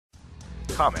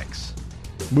comics,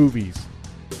 movies,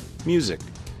 music,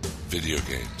 video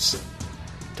games,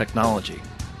 technology,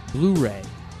 Blu-ray,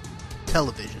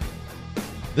 television.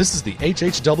 This is the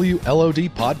HHW LOD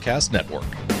Podcast Network.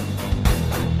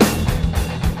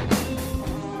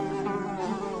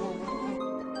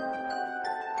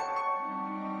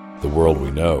 The world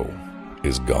we know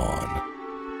is gone.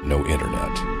 No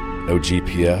internet, no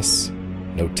GPS,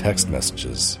 no text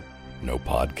messages, no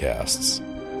podcasts.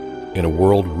 In a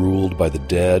world ruled by the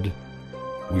dead,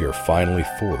 we are finally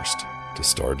forced to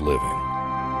start living.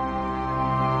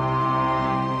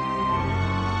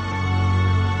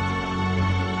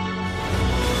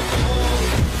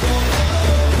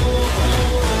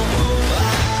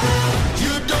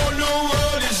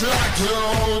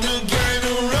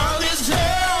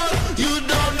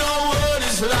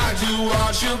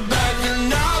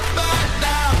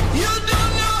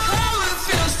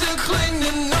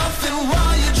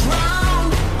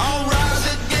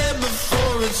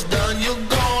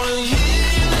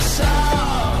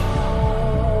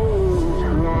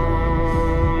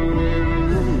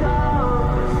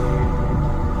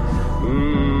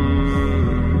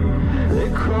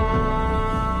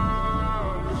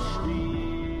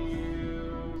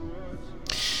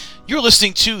 You're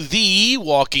listening to the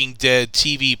Walking Dead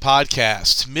TV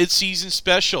podcast, mid-season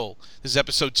special. This is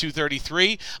episode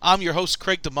 233. I'm your host,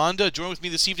 Craig DeMonda. Join with me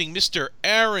this evening, Mr.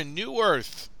 Aaron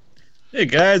Newirth. Hey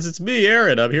guys, it's me,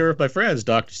 Aaron. I'm here with my friends,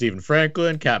 Dr. Stephen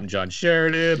Franklin, Captain John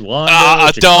Sheridan,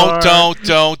 Wanda.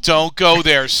 Don't go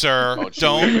there, sir.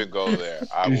 Don't even go there.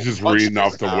 He's just reading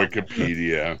off the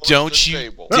Wikipedia. Don't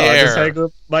you No, I'm just dare. hanging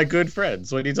with my good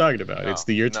friends. What are you talking about? It's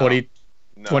the year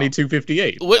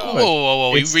 2258.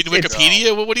 Whoa. You reading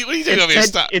Wikipedia? What are you doing over here?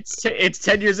 Stop. It's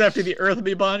 10 years after the Earth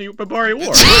Barbari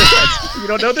War. You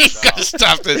don't know this? You gotta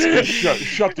stop this.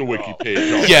 Shut the wiki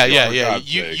page. Yeah.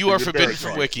 You are forbidden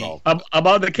from Wiki. I'm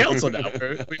on the council now.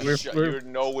 You're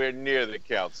nowhere near the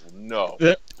council. No.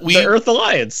 The Earth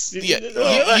Alliance. Yeah,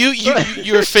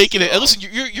 you're faking it. And listen,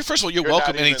 you're first of all, you're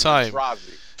welcome anytime.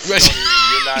 You're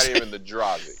not even the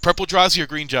Drazi. Purple Drazi or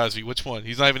Green Drazi? Which one?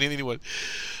 He's not even in anyone.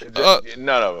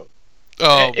 None of them.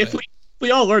 Oh, if we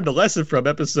all learned a lesson from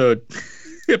episode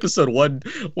 115,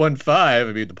 I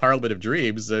mean, the Parliament of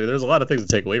Dreams, there's a lot of things to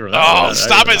take away from that. Oh,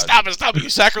 stop it. You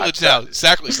sacrilege now.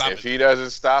 Sacrilege, stop it. If he doesn't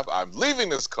stop, I'm leaving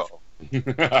this call.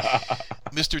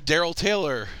 Mr. Daryl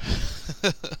Taylor.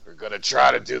 We're going to try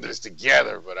to do this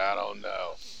together, but I don't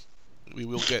know. We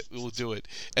will do it.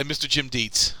 And Mr. Jim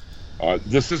Dietz.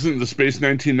 This isn't the Space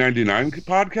 1999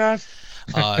 podcast?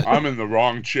 I'm in the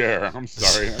wrong chair. I'm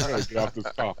sorry. I gotta get off this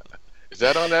call. Is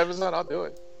that on Amazon? I'll do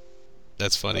it.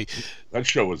 That's funny. That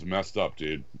show was messed up,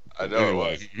 dude. I know.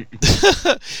 Anyway.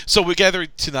 So we're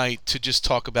gathered tonight to just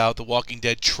talk about the Walking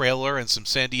Dead trailer and some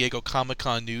San Diego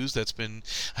Comic-Con news that's been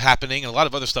happening, and a lot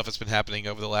of other stuff that's been happening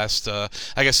over the last, I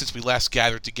guess, since we last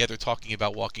gathered together talking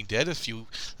about Walking Dead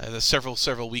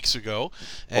several weeks ago.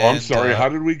 And, I'm sorry. How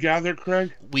did we gather,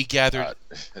 Craig? We gathered.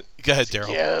 Go ahead,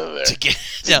 Daryl.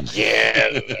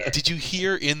 Together. Did you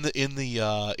hear in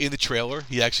the trailer?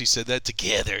 He actually said that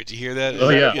together. Did you hear that? Oh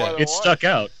yeah. It stuck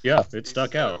out. Yeah, it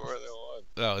stuck out.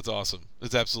 Oh, it's awesome.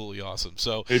 It's absolutely awesome.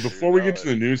 So, hey, before we get to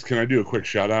the news, can I do a quick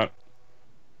shout out?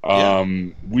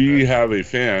 We have a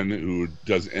fan who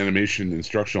does animation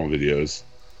instructional videos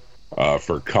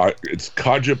it's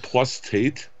Kaja Plus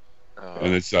Tate,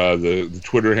 and it's the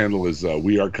Twitter handle is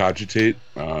We Are Cogitate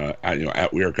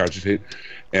at We Are Cogitate,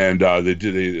 and they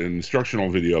did an instructional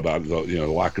video about the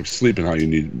lack of sleep and how you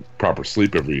need proper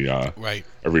sleep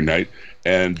every night.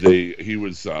 And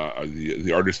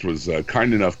the artist was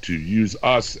kind enough to use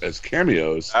us as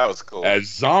cameos. That was cool. As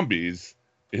zombies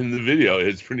in the video.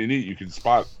 It's pretty neat. You can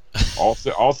spot all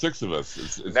six of us.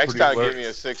 It's Next time, give me a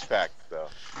 6-pack though.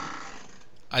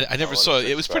 I never saw it.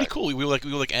 It was pretty cool. We were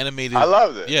like animated. I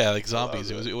loved it. Yeah, like zombies.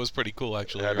 It was pretty cool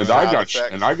actually. And I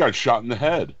got shot in the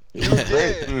head. You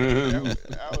did.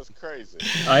 That was crazy.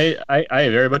 I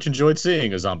very much enjoyed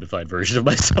seeing a zombified version of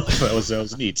myself. That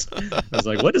was neat. I was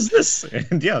like, what is this?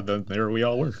 And yeah, there we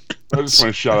all were. I just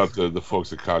want to shout out the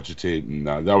folks at Cogitate, and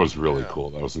that was really cool.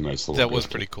 That was a nice little. That was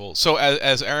pretty cool. So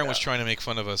as Aaron was trying to make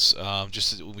fun of us,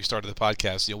 just when we started the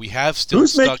podcast, we have still.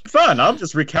 Who's making fun? I'm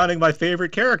just recounting my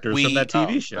favorite characters from that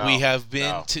TV show. We have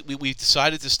been. We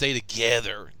decided to stay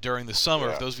together during the summer.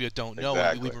 Yeah, For those of you that don't know,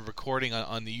 we've been recording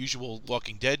on the usual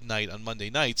Walking Dead night on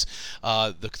Monday nights.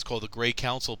 It's called the Grey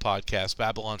Council podcast,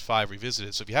 Babylon 5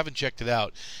 Revisited. So if you haven't checked it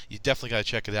out, you definitely got to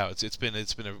check it out. It's been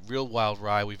a real wild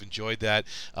ride. We've enjoyed that.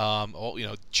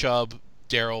 Chubb,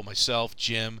 Daryl, myself,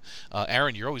 Jim,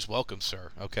 Aaron. You're always welcome,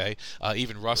 sir. Okay.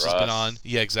 Even Russ has been on.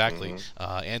 Yeah, exactly.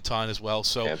 Anton as well.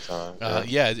 So, Anton,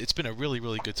 yeah, it's been a really,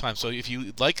 really good time. So if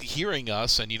you like hearing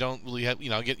us and you don't really have,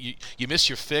 you miss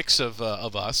your fix of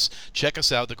us, check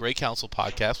us out, the Grey Council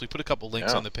podcast. We put a couple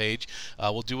links on the page.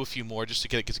 We'll do a few more just to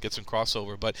get some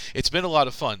crossover. But it's been a lot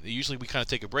of fun. Usually we kind of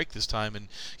take a break this time and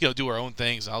do our own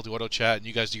things. I'll do Auto Chat and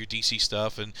you guys do your DC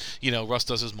stuff, and Russ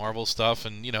does his Marvel stuff,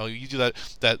 and you do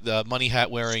that money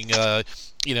hat wearing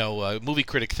movie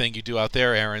critic thing you do out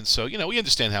there, Aaron. So we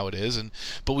understand how it is,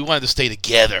 but we wanted to stay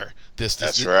together this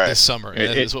summer,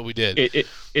 and that's what we did.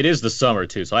 It is the summer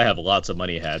too, so I have lots of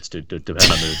money hats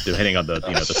depending on the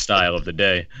the style of the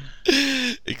day.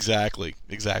 Exactly.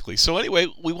 So anyway,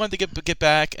 we wanted to get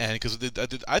back, and because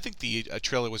I think the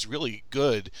trailer was really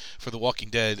good for The Walking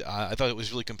Dead. I thought it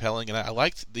was really compelling, and I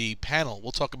liked the panel.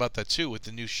 We'll talk about that too with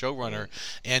the new showrunner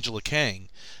Angela Kang.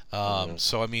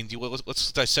 So I mean,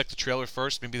 let's dissect the trailer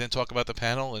first, maybe then talk about the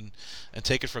panel and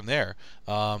take it from there.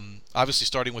 Obviously,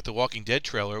 starting with the Walking Dead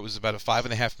trailer, it was about a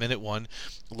 5.5 minute one.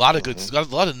 A lot of a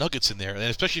lot of nuggets in there, and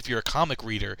especially if you're a comic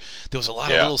reader, there was a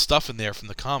lot of little stuff in there from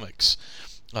the comics.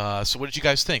 So what did you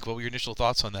guys think? What were your initial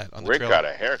thoughts on that? On the Rick trailer? got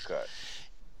a haircut.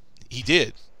 He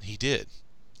did.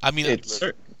 I mean,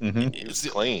 He was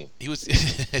clean. He was.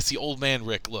 It's the old man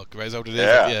Rick look, right? Is that what it is?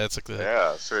 Yeah, it's like the.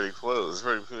 Yeah, it's pretty cool. It's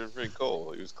pretty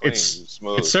cool. He was clean. He was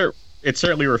smooth. It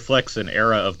certainly reflects an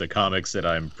era of the comics that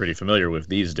I'm pretty familiar with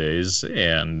these days,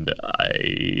 and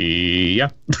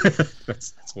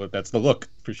that's the look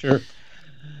for sure.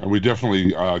 And we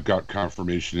definitely got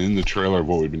confirmation in the trailer of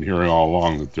what we've been hearing all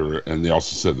along and they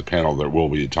also said the panel there will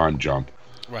be a time jump.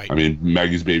 Right. I mean,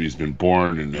 Maggie's baby's been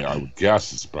born, and I would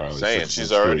guess it's probably saying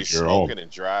she's already smoking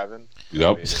and driving.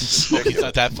 Yep. It's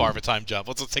not that far of a time jump.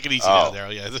 Let's take it easy down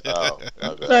there. Yeah.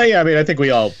 Okay. I mean, I think we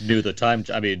all knew the time.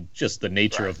 I mean, just the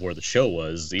nature of where the show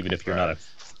was. Even if you're not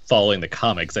following the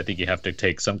comics, I think you have to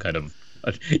take some kind of.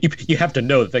 You have to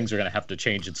know that things are going to have to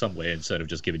change in some way instead of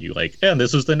just giving you and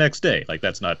this was the next day.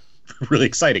 That's not really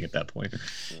exciting at that point.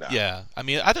 No. Yeah, I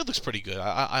mean, I thought it looks pretty good.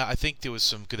 I think there was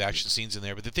some good action scenes in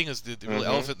there, but the thing is, the real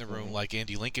elephant in the room, like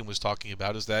Andy Lincoln was talking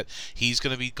about, is that he's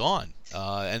going to be gone,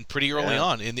 and pretty early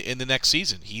on in the next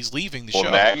season. He's leaving the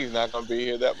show. Maggie's not going to be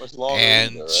here that much longer.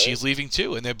 And either, right? she's leaving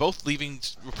too, and they're both leaving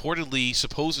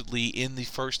supposedly in the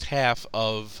first half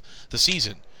of the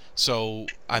season. So,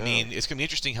 I mean, it's going to be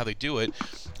interesting how they do it.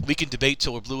 We can debate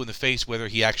till we're blue in the face whether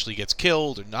he actually gets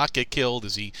killed or not get killed.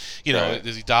 Does he,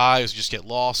 does he die? Does he just get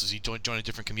lost? Does he join a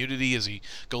different community? Does he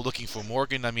go looking for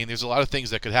Morgan? I mean, there's a lot of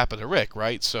things that could happen to Rick,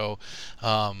 right? So,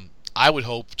 I would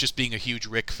hope, just being a huge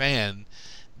Rick fan,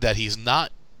 that he's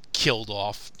not killed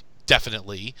off,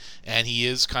 definitely, and he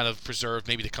is kind of preserved,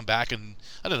 maybe to come back in,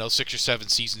 I don't know, 6 or 7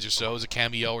 seasons or so as a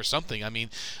cameo or something. I mean,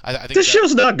 I think this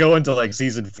show's not going to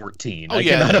season 14. Oh, I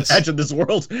cannot imagine this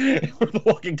world where The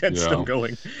Walking Dead's still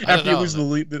going after you lose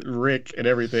the Rick and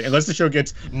everything, unless the show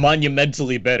gets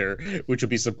monumentally better, which would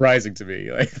be surprising to me.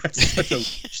 That's such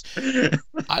a...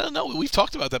 I don't know. We've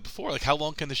talked about that before. How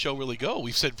long can the show really go?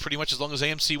 We've said pretty much as long as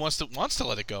AMC wants to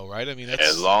let it go, right? I mean, that's...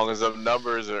 as long as the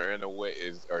numbers are in a way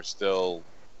are still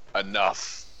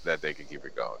enough that they can keep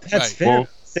it going. That's fair. Well, at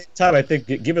the same time, I think,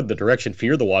 given the direction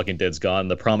Fear the Walking Dead's gone,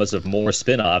 the promise of more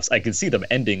spin-offs, I can see them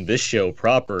ending this show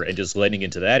proper and just letting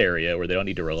into that area where they don't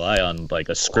need to rely on a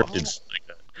scripted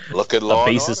look at Law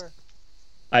basis.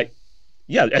 And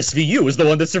Order. SVU is the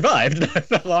one that survived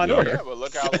Law and Order. Yeah, but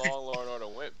look how long Law and Order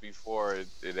went before it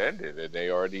ended, and they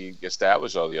already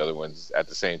established all the other ones at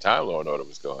the same time Law and Order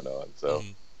was going on. So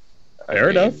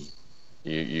fair enough.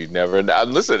 You never know.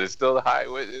 Listen, it's still the high.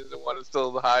 Is it one of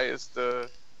still the highest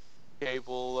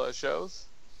cable shows?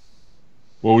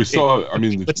 Well, we saw. I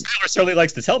mean, Tyler certainly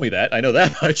likes to tell me that. I know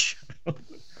that much.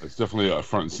 It's definitely a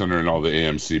front and center in all the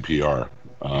AMC PR.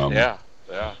 Yeah.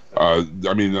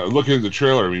 I mean, looking at the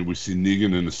trailer, I mean, we see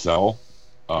Negan in a cell.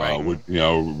 Right.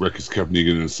 Rick has kept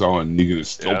Negan in a cell, and Negan is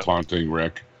still taunting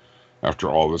Rick after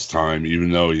all this time,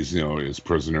 even though he's his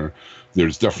prisoner.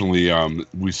 There's definitely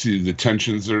we see the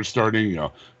tensions that are starting.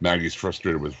 Maggie's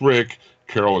frustrated with Rick.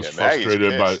 Carol is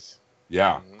frustrated by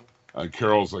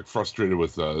Carol's frustrated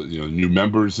with new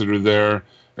members that are there,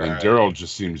 and Daryl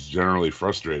just seems generally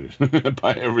frustrated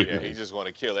by everything. Yeah, he just want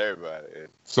to kill everybody.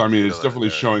 So I mean, it's definitely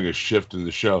showing a shift in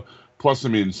the show. Plus, I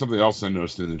mean, something else I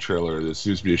noticed in the trailer, there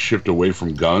seems to be a shift away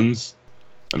from guns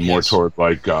and more toward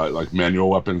like manual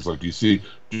weapons. Like you see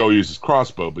Joe uses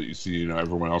crossbow, but you see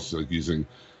everyone else using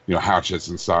hatchets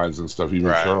and sides and stuff, even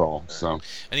Right. Cheryl. So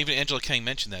And even Angela Kang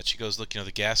mentioned that. She goes, look,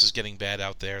 the gas is getting bad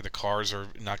out there. The cars are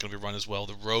not going to be run as well.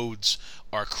 The roads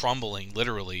are crumbling,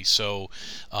 literally. So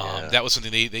that was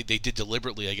something they did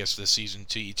deliberately, I guess, this season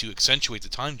to accentuate the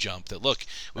time jump. That, look,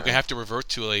 we're going to have to revert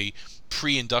to a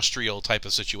pre-industrial type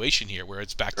of situation here, where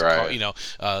it's back to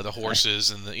the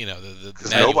horses and the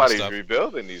manual Nobody's stuff.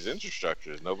 rebuilding these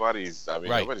infrastructures. Nobody's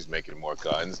making more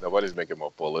guns. Nobody's making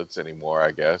more bullets anymore,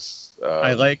 I guess.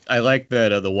 I like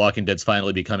that The Walking Dead's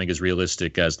finally becoming as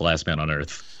realistic as The Last Man on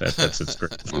Earth. That's its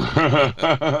great.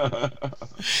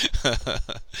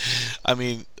 I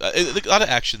mean, a lot of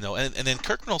action though, and then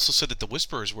Kirkman also said that the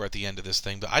Whisperers were at the end of this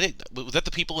thing. But was that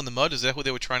the people in the mud? Is that who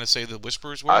they were trying to say the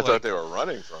Whisperers were? I thought they were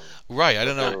running from it. Right, I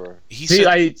don't know. He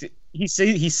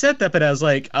said that, but I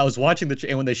was watching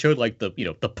and when they showed like the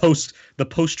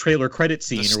post trailer credit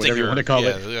scene or whatever you want to call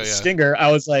it, stinger.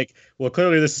 I was like, well,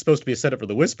 clearly this is supposed to be a setup for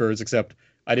the Whispers, except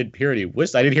I didn't hear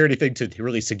anything to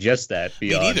really suggest that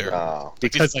beyond. Me neither.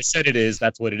 Because I said it is.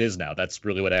 That's what it is now. That's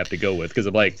really what I have to go with. Because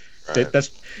I'm like, that's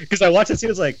because I watched the scene.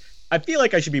 It's like, I feel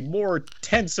like I should be more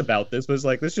tense about this, but it's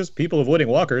like, this is just people avoiding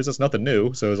walkers. That's nothing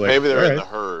new. So it's like, maybe they're in the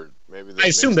herd. Maybe I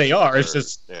assume they are. It's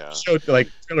just showed like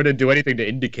trailer didn't do anything to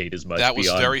indicate as much. That was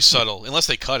very subtle, unless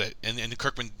they cut it, and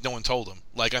Kirkman, no one told him.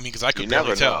 Like, I mean, because I could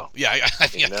barely tell. Yeah, I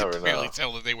could barely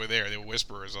tell that they were there. They were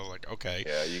Whisperers. I was like, okay.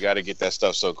 Yeah, you got to get that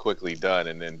stuff so quickly done,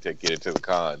 and then to get it to the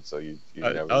con. So you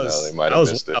never know. They might have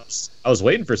missed it. I was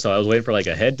waiting for some. I was waiting for like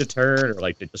a head to turn, or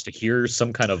like just to hear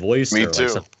some kind of voice. Me or,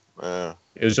 too. Like,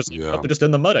 it was just up just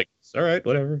in the mud. I guess. All right,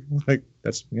 whatever. Like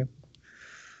that's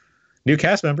new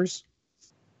cast members.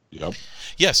 Yep.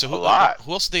 Yeah. So who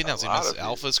else did they announce?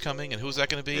 Alpha's coming, and who's that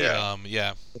going to be?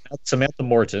 Yeah. Samantha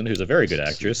Morton, who's a very good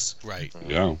actress. Right.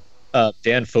 Yeah.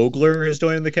 Dan Fogler is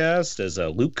joining the cast as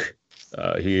Luke.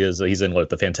 He's in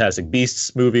the Fantastic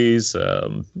Beasts movies,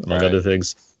 among other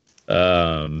things.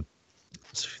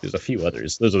 There's a few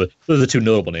others. Those are the two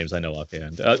notable names I know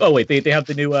offhand. They have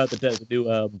the new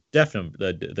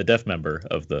the deaf member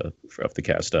of the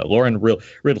cast, Lauren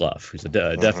Ridloff, who's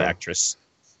a deaf actress,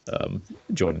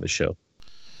 joining the show.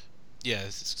 Yeah,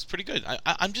 it's pretty good.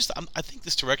 I think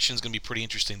this direction is going to be pretty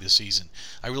interesting this season.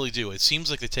 I really do. It seems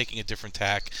like they're taking a different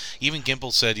tack. Even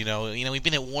Gimple said, we've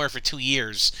been at war for 2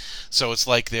 years, so it's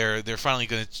like they're finally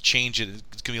going to change it.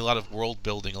 It's going to be a lot of world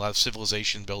building, a lot of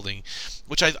civilization building,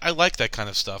 which I like that kind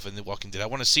of stuff in The Walking Dead. I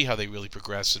want to see how they really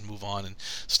progress and move on and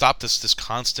stop this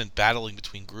constant battling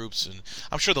between groups. And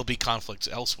I'm sure there'll be conflicts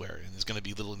elsewhere, and there's going to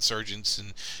be little insurgents.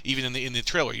 And even in the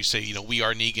trailer, you say, we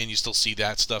are Negan. You still see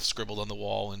that stuff scribbled on the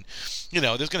wall, and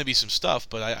there's going to be some stuff,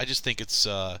 but I just think it's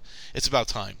about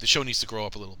time. The show needs to grow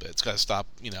up a little bit. It's got to stop,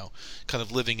 kind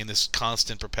of living in this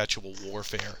constant, perpetual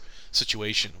warfare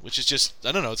situation, which is just,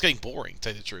 I don't know, it's getting boring, to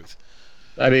tell you the truth.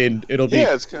 I mean, it'll be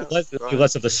it's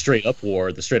less of the straight up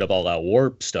war, the straight up all out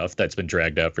war stuff that's been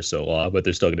dragged out for so long, but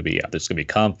there's still going to be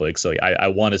conflict. So I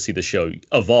want to see the show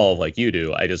evolve like you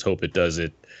do. I just hope it does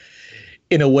it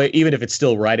in a way, even if it's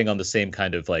still riding on the same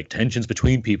kind of like tensions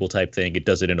between people type thing, it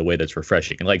does it in a way that's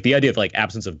refreshing. And like the idea of like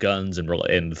absence of guns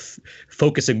and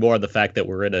focusing more on the fact that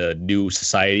we're in a new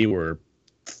society where,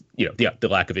 the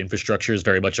lack of infrastructure is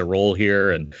very much a role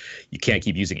here, and you can't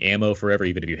keep using ammo forever,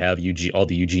 even if you have all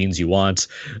the Eugenes you want.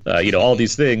 All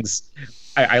these things.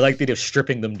 I like the idea of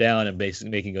stripping them down and basically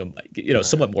making them,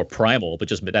 somewhat more primal, but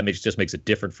just makes it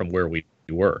different from where we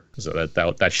were. So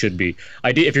that should be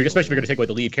idea. Especially if you're going to take away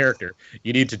the lead character,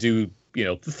 you need to do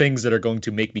things that are going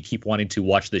to make me keep wanting to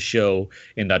watch the show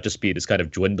and not just be this kind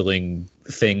of dwindling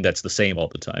thing that's the same all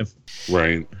the time.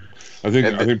 Right. I'm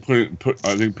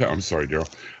sorry, Daryl.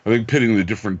 I think pitting the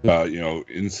different,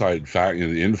 inside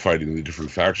the infighting, the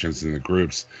different factions in the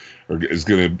groups is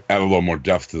going to add a little more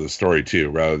depth to the story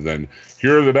too, rather than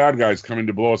here are the bad guys coming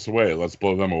to blow us away. Let's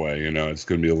blow them away. It's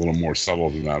going to be a little more subtle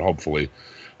than that, hopefully.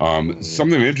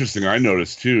 Something interesting I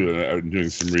noticed too, doing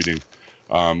some reading.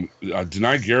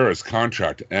 Denai Guerra's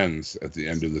contract ends at the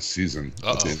end of the season,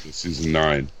 at the end of season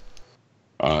 9.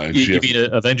 And you mean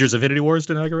Avengers Infinity Wars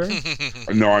Denai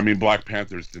Guerrera? No, I mean Black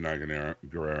Panther's Denai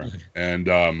Guerrera. And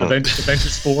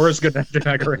Avengers 4 is good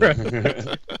Denai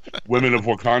Guerrera. Women of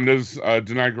Wakanda's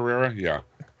Denai Guerrera, yeah,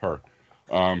 her.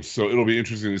 So it'll be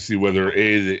interesting to see whether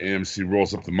A, the AMC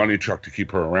rolls up the money truck to keep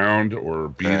her around, or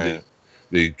B,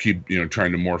 they keep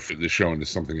trying to morph the show into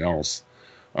something else.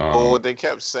 Well, they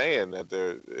kept saying that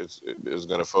it was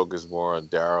going to focus more on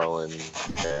Daryl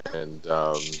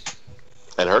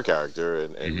and her character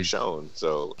and Michonne.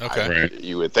 So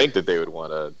you would think that they would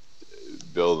want to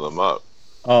build them up.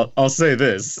 I'll say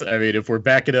this. I mean, if we're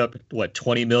backing up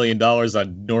 $20 million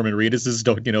on Norman Reedus's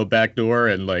backdoor,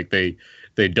 and like they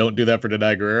they don't do that for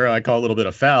Denai Guerrero, I call a little bit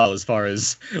of foul as far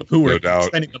as who we're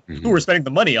spending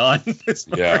the money on.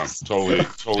 Yeah,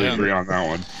 totally agree on that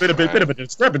one. Bit of a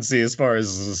discrepancy as far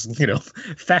as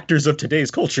factors of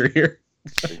today's culture here.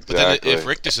 Exactly. But then if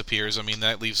Rick disappears, I mean,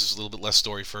 that leaves us a little bit less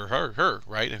story for her,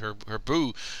 right? Her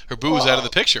boo is out of the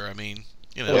picture. I mean,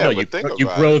 you know, you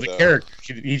grow the character.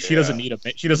 She doesn't need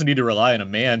she doesn't need to rely on a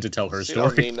man to tell her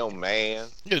story. She don't need no man.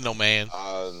 You need no man.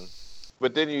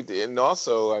 But then and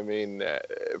also, I mean,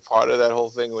 part of that whole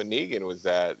thing with Negan was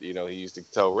that, he used to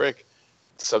tell Rick,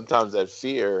 sometimes that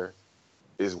fear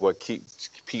is what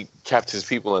kept his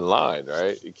people in line,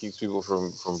 right? It keeps people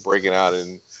from breaking out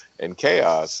in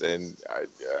chaos. And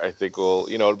I think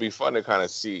it'll be fun to kind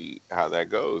of see how that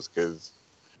goes, because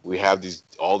we have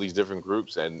all these different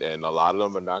groups, and a lot of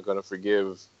them are not going to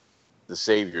forgive the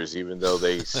saviors, even though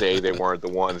they say they weren't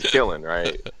the ones killing,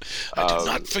 right? I do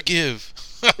not forgive.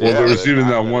 Well, there was even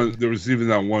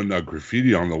that one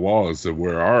graffiti on the wall that said,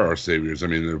 "Where are our saviors?" I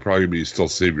mean, there'll probably be still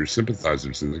savior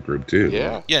sympathizers in the group too.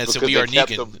 Yeah, yeah. So we are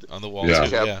Negan on the wall too.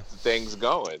 Kept things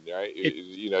going, right?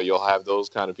 You'll have those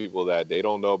kind of people that they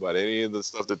don't know about any of the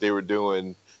stuff that they were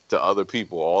doing to other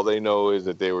people. All they know is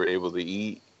that they were able to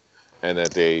eat, and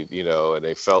that they, and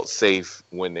they felt safe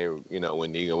when when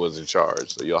Negan was in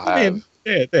charge. So you'll have.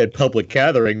 They had public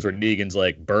gatherings where Negan's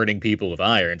like burning people with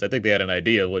irons. I think they had an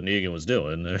idea of what Negan was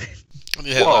doing.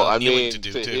 Well, I mean,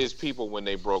 to his people when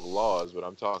they broke laws, but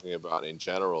I'm talking about in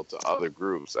general to other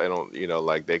groups. I don't,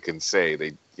 like they can say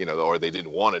they, or they didn't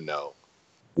want to know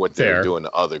what they were doing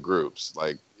to other groups.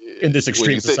 Like in this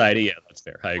extreme society, yeah, that's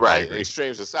fair. I agree.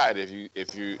 Extreme society. If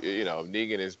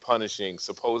Negan is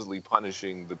supposedly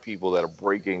punishing the people that are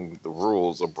breaking the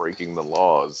rules or breaking the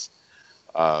laws.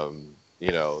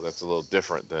 That's a little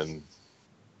different than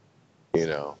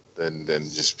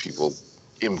just people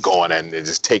him going and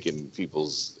just taking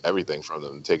people's everything from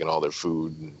them, taking all their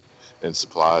food and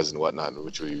supplies and whatnot,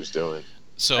 which he was doing.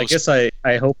 So I guess I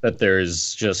hope that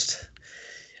there's just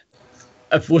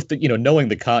with the knowing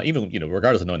the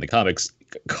regardless of knowing the comics,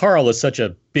 Carl is such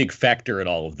a big factor in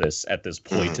all of this at this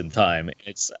point in time.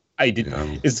 As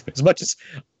much as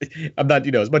I'm not,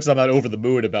 as much as I'm not over the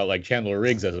moon about like Chandler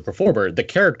Riggs as a performer, the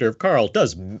character of Carl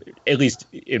does, at least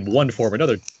in one form or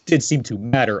another, did seem to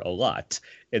matter a lot.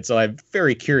 And so I'm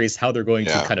very curious how they're going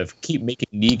to kind of keep making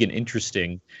Negan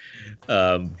interesting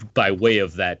by way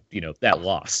of that, that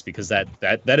loss, because that's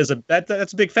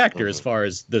a big factor as far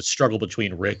as the struggle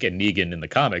between Rick and Negan in the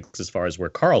comics, as far as where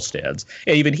Carl stands.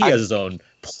 And even he has his own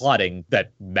plotting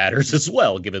that matters as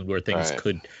well, given where things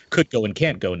could go and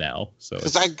can't go now. So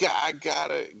because I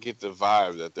gotta get the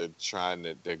vibe that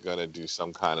they're gonna do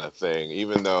some kind of thing,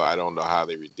 even though I don't know how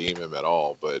they redeem him at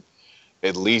all, but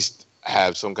at least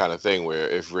have some kind of thing where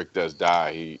if Rick does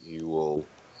die, he will.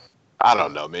 I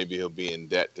don't know. Maybe he'll be in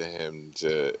debt to him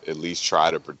to at least try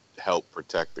to help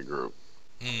protect the group.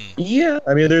 Yeah,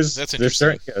 I mean, there's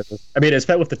interesting. I mean, it's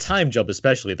with the time jump,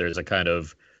 especially. There's a kind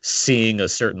of seeing a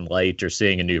certain light or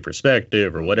seeing a new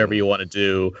perspective or whatever you want to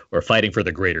do, or fighting for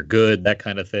the greater good, that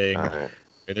kind of thing. Right.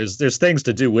 There's things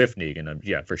to do with Negan,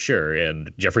 yeah, for sure.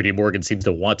 And Jeffrey D. Morgan seems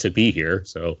to want to be here,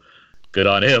 so good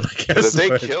on him, I guess. But if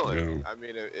they kill him, I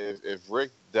mean, if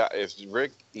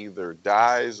Rick either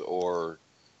dies or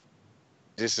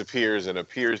disappears and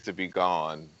appears to be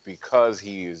gone because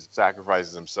he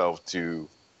sacrifices himself to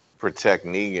protect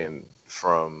Negan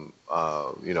from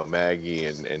Maggie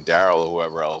and Daryl or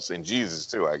whoever else, and Jesus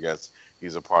too, I guess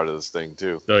he's a part of this thing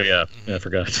too. Oh yeah, I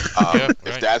forgot.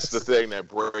 If that's the thing that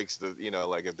breaks the,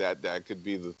 like if that could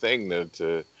be the thing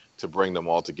to bring them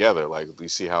all together, like we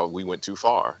see how we went too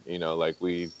far, like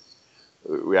we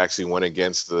actually went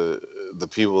against the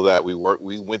people that we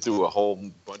went through a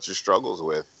whole bunch of struggles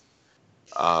with.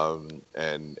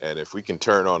 And if we can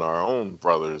turn on our own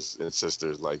brothers and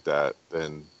sisters like that,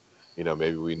 then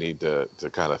maybe we need to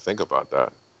kind of think about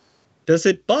that. Does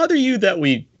it bother you that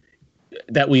we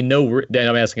know? And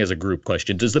I'm asking as a group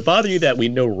question. Does it bother you that we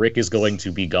know Rick is going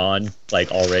to be gone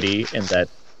like already, and that?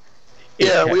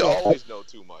 Yeah, we always know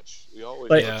too much. We always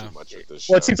know too much at this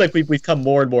show. Well, it seems like we've become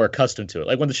more and more accustomed to it.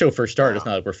 Like when the show first started, it's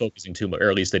not like we're focusing too much, or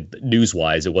at least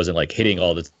news-wise, it wasn't like hitting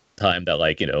all the time that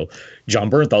like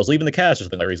John Bernthal's leaving the cast or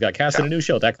something, or he's got cast in a new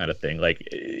show, that kind of thing. Like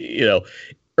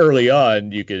early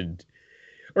on you could,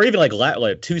 or even like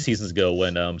 2 seasons ago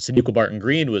when Sonequa Martin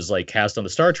Green was like cast on the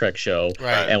Star Trek show,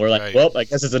 right, and we're like, well, I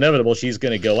guess it's inevitable she's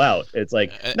going to go out. It's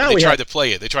like now they tried to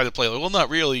play it. They tried to play like, well, not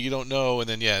really, you don't know, and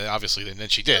then obviously, and then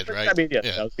she did, right? I mean, that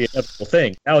was the inevitable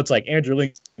thing. Now it's like Andrew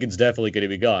Lincoln's definitely going to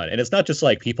be gone, and it's not just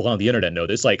like people on the internet know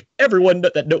this. Like everyone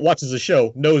that watches the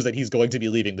show knows that he's going to be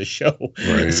leaving the show.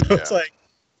 Right. So it's like,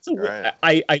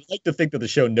 I like to think that the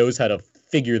show knows how to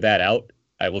figure that out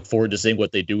I look forward to seeing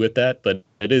what they do with that. But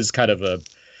it is kind of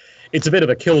it's a bit of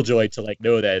a killjoy to like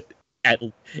know that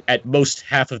at most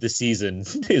half of the season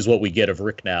is what we get of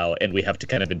Rick now, and we have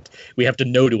to we have to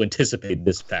know to anticipate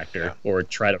this factor or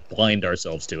try to blind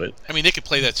ourselves to it. I mean, they could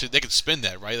play that too. They could spin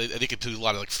that, right? They could do a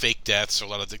lot of like fake deaths or a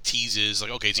lot of like teases, like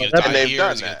okay, is he gonna die here?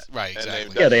 Right,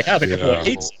 exactly. Yeah, they have it.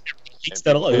 Hates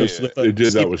that a lot. They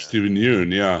did that with Steven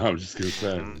Yeun. Yeah, I was just gonna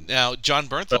say. Now, John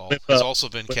Bernthal has also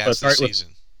been cast this season.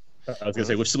 I was gonna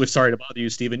say, we're sorry to bother you,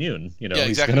 Steven Yeun. You know, yeah,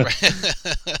 exactly. Right.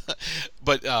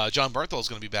 But John Bernthal is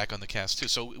going to be back on the cast too,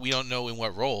 so we don't know in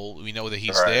what role. We know that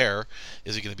he's there.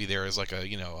 Is he going to be there as like a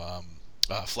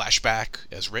flashback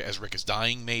as Rick is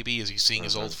dying? Maybe is he seeing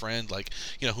his old friend? Like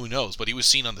who knows? But he was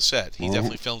seen on the set. He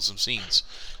definitely filmed some scenes.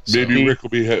 Maybe Rick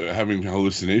will be having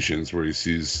hallucinations where he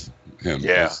sees him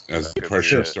as the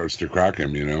pressure starts to crack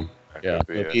him. Yeah,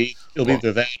 he'll be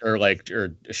either that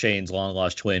or Shane's long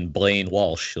lost twin Blaine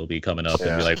Walsh. He'll be coming up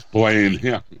and be like Blaine,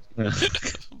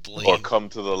 Blaine. Or Come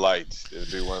to the Light.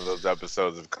 It'd be one of those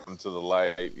episodes of Come to the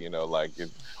Light.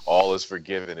 All is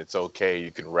forgiven. It's okay.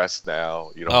 You can rest now.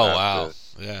 You don't have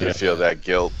to feel that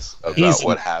guilt about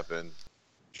what happened.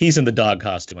 He's in the dog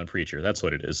costume on Preacher. That's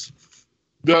what it is.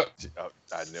 I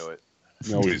knew it.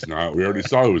 No, he's not. We already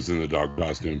saw he was in the dog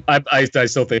costume. I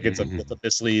still think it's a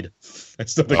mislead. I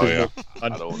still think I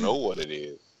don't know what it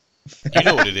is. You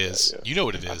know what it is. You know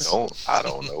what it is. I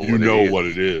don't know. You know what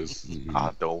it is. I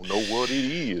don't know what it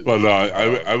is. But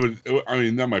I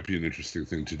mean, that might be an interesting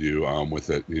thing to do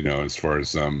with it. As far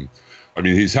as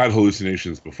he's had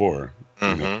hallucinations before.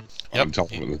 Yep.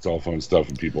 The telephone stuff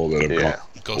and people that have gone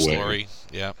Ghost away. Story.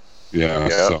 Yeah. Yeah,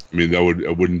 so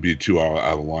it wouldn't be too out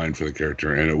of line for the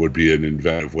character, and it would be an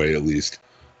inventive way at least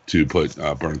to put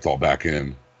Bernthal back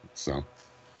in. So,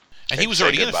 and he was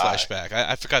already in a flashback.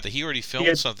 I forgot that he already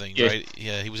filmed something, right?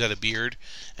 Yeah, he was at a beard,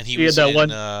 and he was had that in, one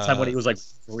time when he was like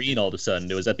green all of a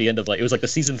sudden. It was at the end of it was like the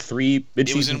season 3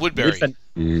 mid-season. It was in Woodbury.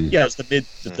 Yeah, it's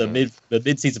the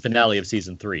mid-season finale of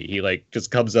season 3. He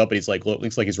just comes up and he's like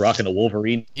looks like he's rocking a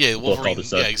Wolverine. Yeah, Wolverine.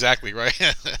 Yeah, exactly right.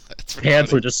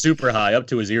 Hands were just super high up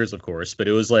to his ears, of course, but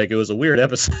it was a weird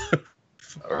episode.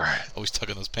 All right. Always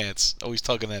tugging those pants. Always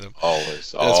tugging at him.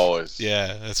 Always.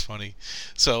 Yeah, that's funny.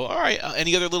 So, all right.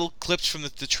 Any other little clips from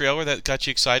the trailer that got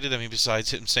you excited? I mean,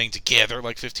 besides him saying "together"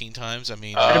 like 15 times. I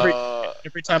mean,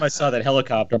 every time I saw that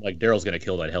helicopter, I'm like, Daryl's gonna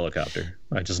kill that helicopter.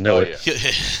 I just know it.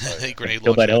 Grenade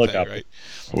kill that Thing, helicopter. right?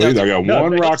 Wait, I got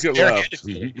one rocket left.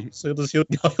 So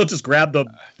he'll just grab the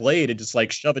blade and just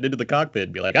like shove it into the cockpit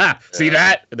and be like, see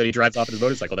that? And then he drives off in his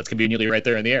motorcycle. That's conveniently right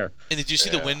there in the air. And did you see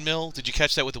the windmill? Did you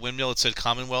catch that with the windmill? It said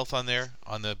Commonwealth on there,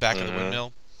 on the back of the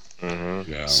windmill.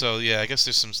 Mm-hmm. Yeah. So I guess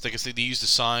there's some. I guess they used a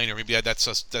sign, or maybe that's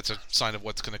a sign of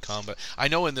what's going to come. But I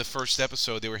know in the first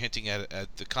episode they were hinting at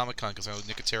the Comic-Con, because I know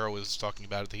Nicotero was talking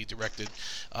about it, that he directed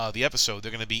the episode.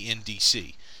 They're going to be in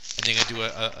DC, and they're going to do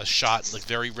a shot like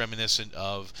very reminiscent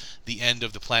of the end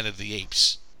of the Planet of the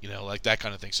Apes. Like that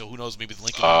kind of thing. So who knows? Maybe the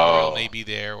Lincoln Memorial may be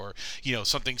there, or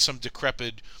some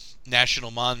decrepit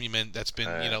national monument that's been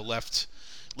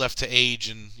left to age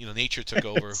and nature took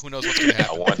over. Who knows what's going to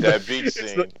happen? I want that beach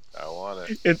scene. I want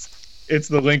it. It's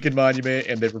the Lincoln Monument,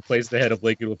 and they've replaced the head of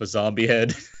Lincoln with a zombie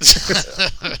head.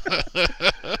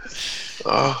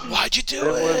 Why'd you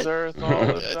do it? Was Earth all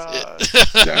the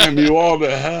time. Damn you all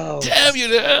to hell. Damn you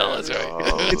to hell. That's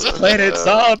right. It's Planet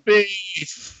Zombie.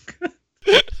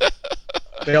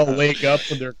 They all wake up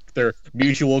from their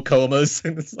mutual comas,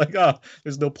 and it's like,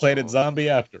 there's no Planet Zombie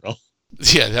after all.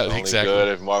 Yeah, it's exactly. Only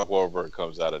good if Mark Wahlberg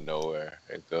comes out of nowhere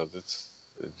and it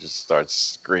just starts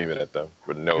screaming at them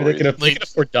for no reason. They can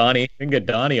afford Donnie. They can get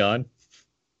Donnie on.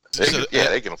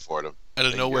 They can afford him. Out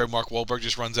of nowhere, Mark Wahlberg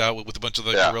just runs out with a bunch of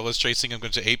the gorillas chasing him,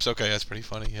 going to apes. Okay, that's pretty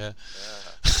funny. Yeah.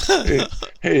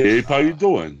 Hey, Ape, how you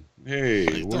doing?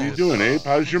 Hey, what are you doing, Ape?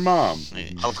 How's your mom?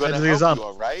 I'm good. You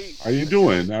all right? How you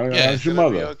doing? How's your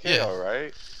mother? Okay, all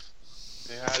right.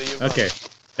 Say hi to your mother. Okay.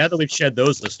 Now that we've shed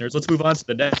those listeners, let's move on to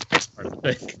the next part of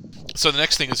the thing. So the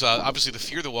next thing is obviously the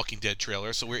Fear the Walking Dead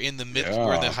trailer. So we're in the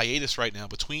we're in the hiatus right now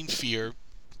between Fear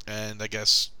and I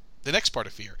guess the next part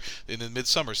of Fear in the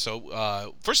midsummer.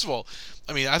 So first of all,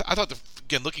 I mean, I thought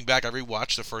again looking back, I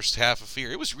rewatched the first half of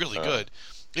Fear. It was really good.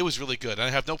 It was really good. And I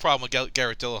have no problem with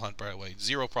Garrett Dillahunt, by the way.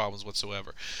 Zero problems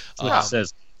whatsoever. That's what it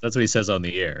says. That's what he says on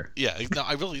the air. Yeah, no,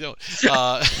 I really don't.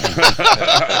 Oh,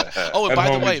 and At by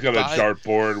home, the way, he's got a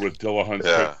dartboard with Dillahunt's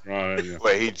picture on it. Yeah.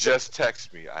 Wait, he just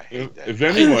texted me. I hate that. If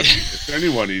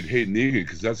anyone, he'd hate Negan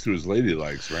because that's who his lady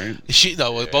likes, right?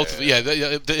 Both.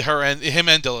 Her and him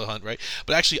and Dillahunt, right?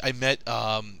 But actually, I met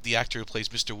the actor who plays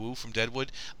Mr. Wu from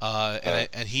Deadwood,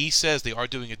 and he says they are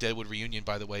doing a Deadwood reunion,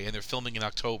 by the way, and they're filming in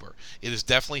October. It is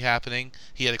definitely happening.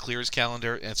 He had to clear his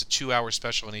calendar, and it's a 2-hour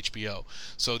special on HBO.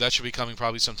 So that should be coming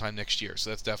probably sometime next year. So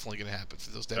that's definitely going to happen for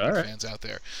those Deadwood fans out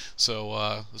there. So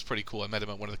it was pretty cool. I met him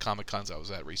at one of the Comic Cons I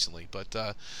was at recently. But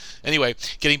anyway,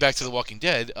 getting back to The Walking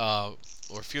Dead, or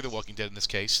Fear the Walking Dead in this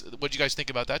case, what did you guys think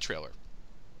about that trailer?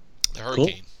 The Hurricane.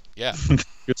 Cool. Yeah.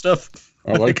 Good stuff.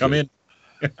 I like come in.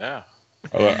 Yeah.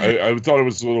 I thought it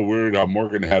was a little weird how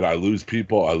Morgan had "I lose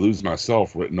people, I lose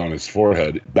myself" written on his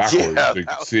forehead backwards. So you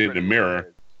could see it in the mirror.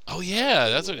 Weird. Oh yeah,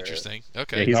 that's interesting.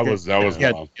 Okay. Yeah, that was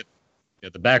wild. Yeah,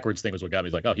 the backwards thing was what got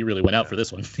me like, oh, he really went out for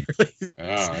this one.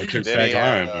 Yeah, it took some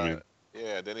time.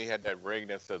 Then he had that ring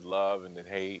that said love and then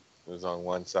hate. It was on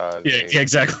one side. Yeah,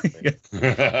 exactly.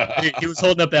 he was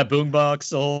holding up that boombox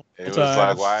the whole time. It was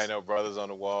like, why ain't no brothers on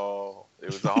the wall? It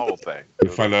was the whole thing. You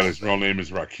find out his real name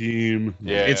is Rakim.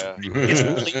 Yeah.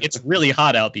 It's really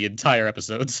hot out the entire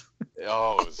episodes.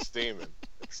 Oh, it was steaming.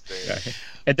 Yeah.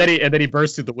 And then he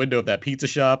bursts through the window of that pizza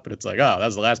shop, and it's like, oh, that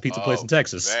was the last pizza place in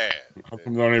Texas. Man. How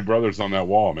come there aren't any brothers on that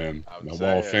wall, man? That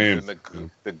wall of fame.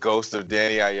 The ghost of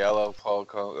Danny Aiello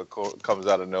comes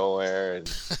out of nowhere, and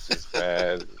it's just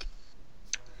bad.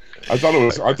 I thought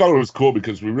it was cool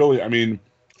because I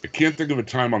can't think of a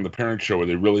time on the Parent Show where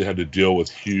they really had to deal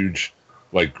with huge,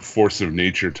 like, force of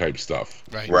nature type stuff.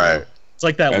 Right. It's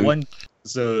like that one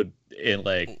episode in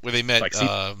where they met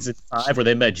season 5 where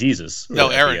they met Jesus. No,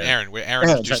 Aaron. Where Aaron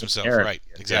introduced himself. Aaron. Right.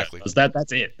 Exactly. Yeah,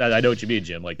 that's it. I know what you mean,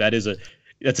 Jim. Like that's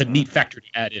a neat factor to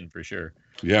add in for sure.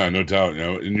 Yeah, no doubt.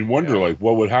 And you wonder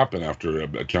what would happen after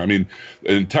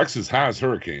and Texas has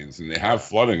hurricanes and they have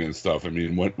flooding and stuff.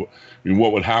 What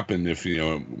would happen if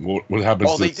what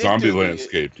happens to the zombie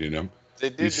landscape? They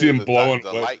did you see them blowing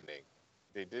the lightning.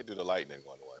 They did do the lightning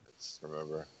one once.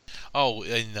 Remember? Oh,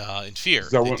 in Fear.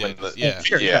 In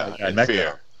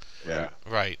Fear. Yeah.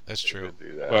 Right. That's true.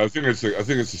 Well, I think it's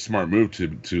a smart move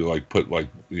to like put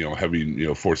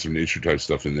heavy force of nature type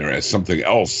stuff in there as something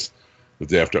else that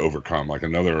they have to overcome, like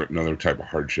another type of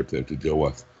hardship they have to deal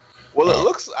with. Well, it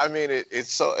looks.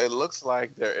 It looks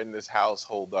like they're in this house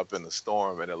holed up in the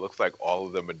storm, and it looks like all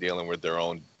of them are dealing with their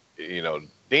own,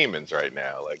 demons right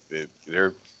now. Like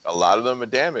they're a lot of them are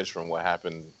damaged from what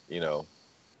happened,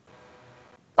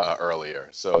 earlier.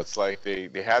 So it's like they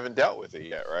haven't dealt with it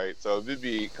yet, right? So it would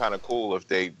be kind of cool if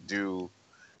they do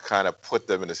kind of put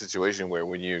them in a situation where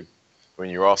when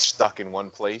you're all stuck in one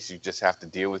place, you just have to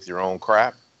deal with your own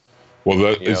crap.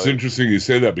 Well, it's interesting you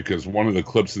say that because one of the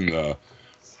clips in the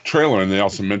trailer, and they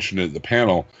also mentioned it at the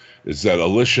panel, is that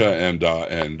Alicia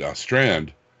and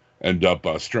Strand end up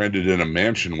stranded in a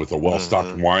mansion with a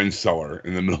well-stocked wine cellar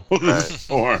in the middle of the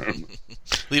storm.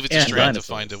 Leave it to Strand to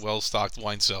find a well-stocked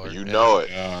wine cellar. You know it.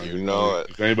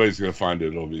 If anybody's going to find it,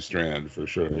 it'll be Strand for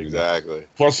sure. Exactly.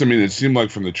 Plus, it seemed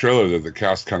like from the trailer that the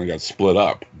cast kind of got split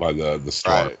up by the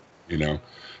storm,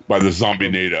 by the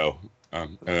Zombie-nado.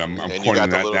 And I'm coining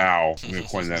that now. I'm going to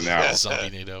coin that now.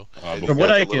 Zombie-nado. From what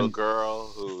I can... little girl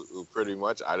who pretty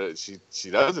much, she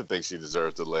doesn't think she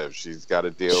deserves to live. She's got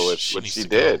to deal with what she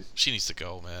did. She needs to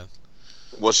go, man.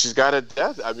 Well, she's got a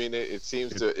death.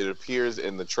 It appears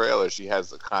in the trailer she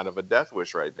has a kind of a death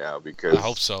wish right now because... I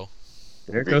hope so.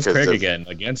 There goes Craig again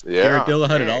against Eric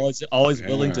Dillahunt, and always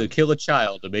willing to kill a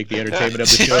child to make the entertainment of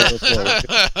the show go forward.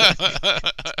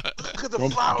 Look at the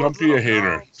flowers. Don't be a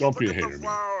hater. Don't be a hater,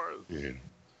 man.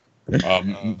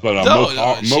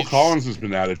 Mo Collins has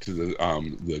been added to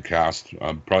the cast.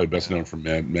 Probably best known from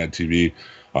Mad TV.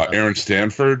 Aaron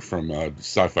Stanford from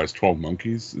Sci-Fi's 12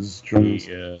 Monkeys is true.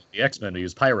 The X-Men. He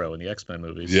was Pyro in the X-Men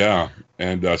movies. Yeah,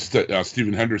 and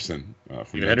Stephen Henderson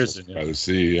from by the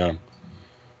Sea. Yeah.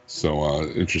 So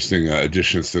interesting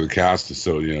additions to the cast.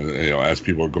 So as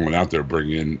people are going out there,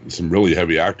 bringing in some really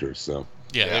heavy actors. So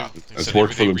it's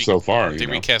worked for them so far. They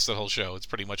recast the whole show. It's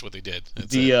pretty much what they did.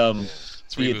 The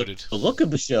look of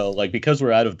the show, like because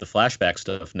we're out of the flashback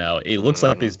stuff now, it looks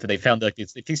like they found like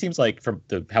it seems like from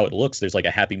how it looks, there's like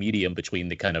a happy medium between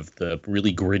the kind of the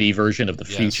really gritty version of the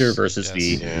future versus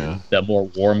the more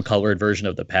warm colored version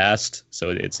of the past. So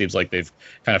it seems like they've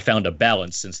kind of found a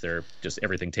balance since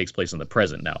everything takes place in the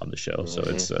present now on the show. So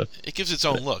it gives its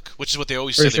own look, which is what they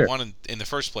always said they wanted in the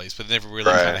first place, but they never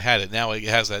really kind of had it. Now it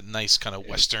has that nice kind of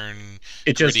Western,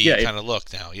 gritty kind of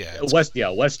look now. Yeah,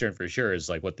 Western for sure is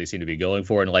like what they seem to be going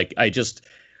for, and like I just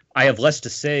I have less to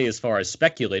say as far as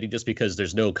speculating, just because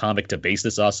there's no comic to base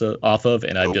this also off of,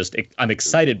 and I'm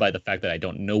excited by the fact that I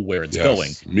don't know where it's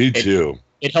going. Me too.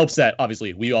 It helps that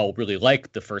obviously we all really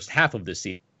like the first half of this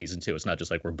season too. It's not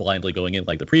just like we're blindly going in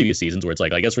like the previous seasons where it's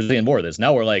like, I guess we're seeing more of this.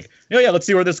 Now we're like, oh yeah, let's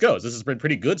see where this goes. This has been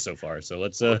pretty good so far, so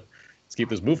let's keep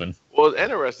this moving. Well, it's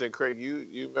interesting, Craig.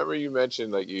 You remember you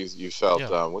mentioned like you felt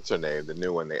what's her name, the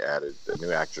new one they added, the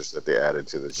new actress that they added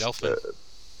to the Jenna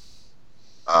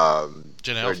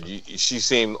Elfman. She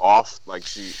seemed off, like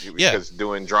she because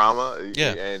doing drama.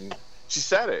 And she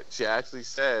said it. She actually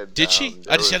said. Did she?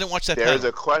 I didn't watch that. There's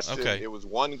a question. Okay. It was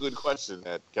one good question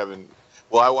that Kevin.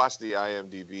 Well, I watched the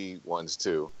IMDb ones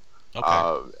too.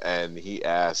 Okay. And he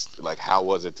asked, like, how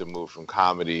was it to move from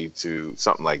comedy to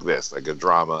something like this, like a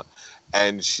drama?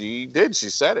 And she did. She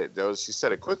said it. She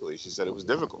said it quickly. She said it was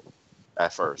difficult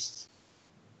at first.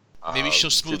 Maybe she'll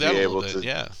smooth out a little bit.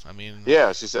 Yeah, I mean.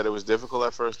 Yeah, she said it was difficult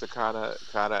at first to kind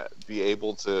of be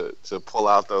able to pull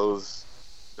out those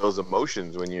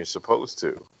emotions when you're supposed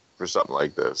to for something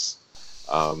like this.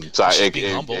 So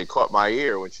it caught my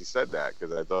ear when she said that,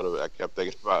 because I kept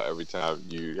thinking about every time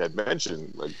you had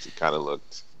mentioned, like, she kind of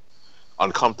looked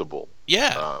uncomfortable.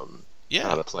 Yeah.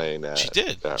 Kind of playing that. She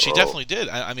did. She role. definitely did.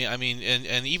 I mean,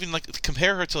 and even like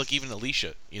compare her to like even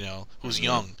Alicia, who's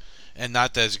young and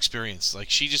not as experienced. Like,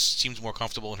 she just seems more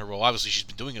comfortable in her role. Obviously, she's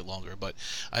been doing it longer, but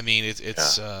I mean, it's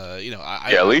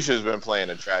Alicia's been playing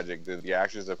a tragic. The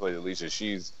actress that plays Alicia,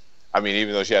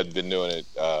 even though she hasn't been doing it,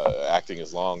 acting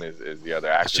as long as the other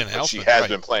actors, but she has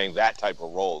been playing that type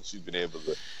of role. She's been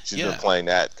been playing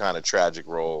that kind of tragic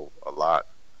role a lot.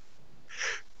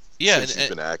 Yeah, since she's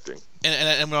been acting.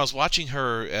 And when I was watching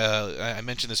her, I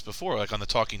mentioned this before, like on The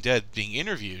Talking Dead, being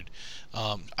interviewed.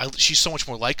 She's so much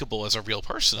more likable as a real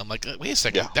person. I'm like, wait a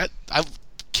second,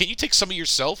 can't you take some of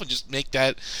yourself and just make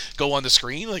that go on the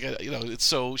screen? Like,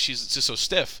 she's just so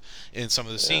stiff in some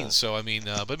of the scenes. So I mean,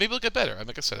 but maybe it'll get better.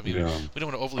 Like I said, we don't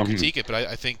want to overly critique it, but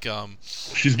I think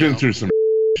she's been through some.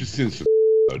 She's seen some,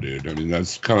 dude. I mean,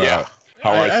 that's kind of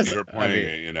how I see her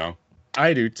playing it.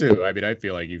 I do too. I mean, I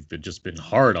feel like you've just been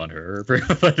hard on her,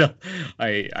 but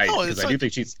I do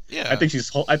think she's. Yeah. I think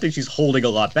she's holding a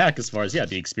lot back as far as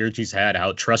the experience she's had,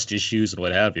 how trust issues and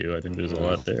what have you. I think there's a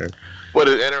lot there. But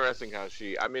it's interesting how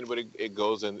it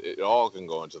goes in. It all can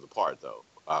go into the part though.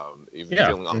 Even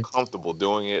feeling uncomfortable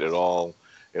doing it, it all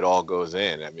goes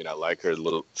in. I mean, I like her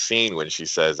little scene when she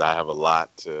says, "I have a lot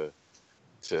to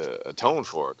atone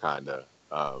for," kind of.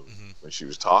 When she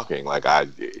was talking,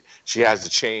 she has to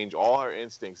change. All her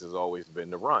instincts has always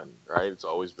been to run, right? It's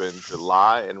always been to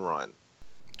lie and run,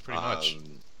 pretty much,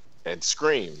 and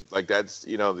scream. Like that's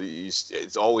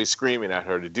it's always screaming at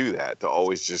her to do that, to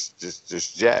always just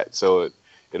jet. So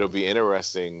it'll be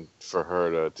interesting for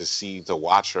her to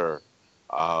watch her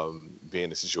be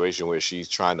in a situation where she's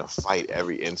trying to fight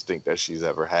every instinct that she's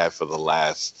ever had for the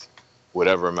last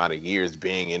whatever amount of years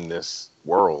being in this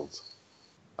world.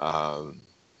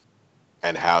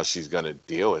 And how she's going to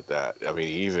deal with that. I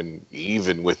mean,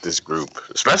 even with this group,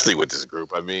 especially with this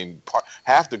group, I mean,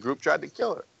 half the group tried to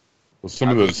kill her. Well,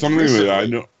 something that I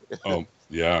know. Oh,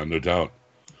 yeah, no doubt.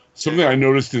 Something I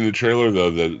noticed in the trailer,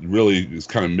 though, that really is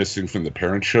kind of missing from the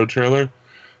Parent Show trailer.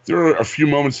 There are a few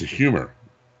moments of humor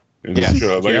in the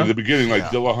show. Like at the beginning, like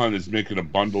Dillahunt is making a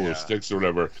bundle of sticks or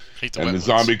whatever, and the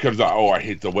zombie comes out. Oh, I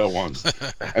hate the wet ones.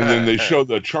 And then they show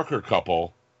the trucker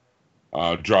couple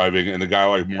driving, and the guy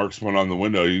like marks one on the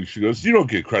window. She goes, "You don't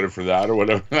get credit for that," or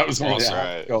whatever. That was awesome.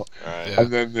 Right. And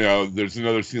then there's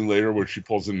another scene later where she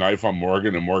pulls a knife on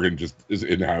Morgan, and Morgan just is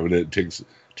inhabited, takes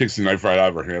the knife right out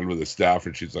of her hand with a staff,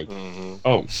 and she's like,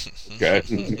 "Oh, okay."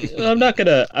 I'm not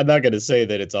gonna say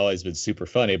that it's always been super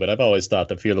funny, but I've always thought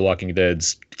that Fear the Walking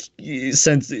Dead's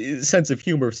sense of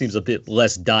humor seems a bit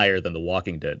less dire than The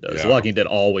Walking Dead does. The Walking Dead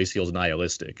always feels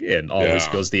nihilistic and always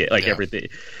goes everything.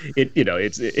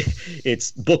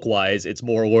 It's book wise, it's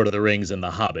more Lord of the Rings and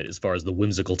The Hobbit as far as the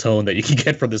whimsical tone that you can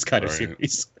get from this kind of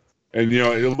series. And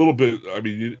a little bit. I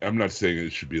mean, I'm not saying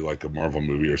it should be like a Marvel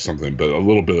movie or something, but a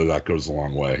little bit of that goes a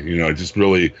long way. Just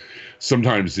really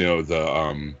sometimes it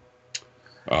can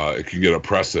get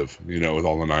oppressive. With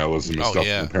all the nihilism and stuff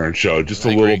in the Parent Show. Just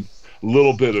a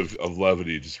little bit of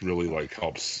levity just really like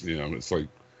helps. It's like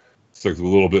a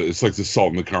little bit. It's like the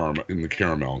salt in the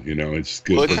caramel. It's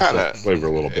good. Well, it kind of flavor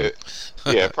a little bit.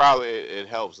 Probably it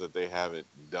helps that they haven't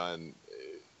done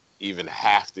even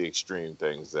half the extreme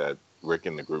things that Rick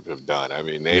and the group have done. I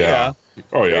mean, They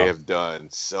have done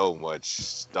so much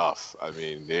stuff. I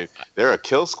mean, they're a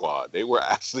kill squad. They were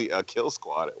actually a kill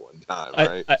squad at one time,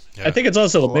 right? I think it's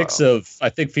also a mix of. I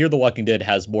think Fear the Walking Dead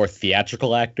has more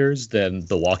theatrical actors than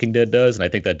The Walking Dead does, and I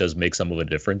think that does make some of a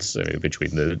difference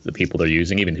between the people they're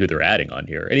using, even who they're adding on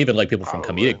here, and even like people from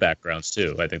comedic backgrounds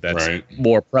too. I think that's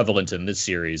more prevalent in this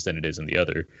series than it is in the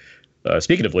other.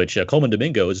 Speaking of which, Coleman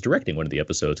Domingo is directing one of the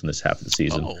episodes in this half of the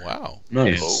season. Oh, wow.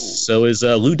 Nice. So is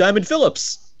Lou Diamond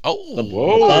Phillips. Oh,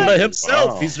 Mamba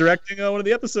himself. Wow. He's directing one of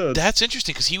the episodes. That's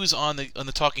interesting because he was on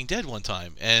the Talking Dead one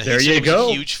time, and there he you go.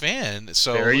 was a huge fan.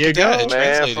 So there you go. It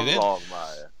translated in.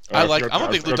 I'm a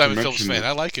big Lou Diamond Phillips fan.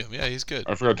 I like him. Yeah, he's good.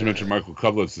 I forgot to mention Michael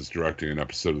Cudlitz is directing an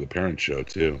episode of The Parent Show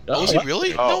too. Oh, is he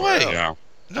really? No way. Yeah.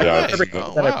 No way.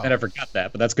 I forgot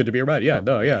that, but that's good to be reminded. Yeah,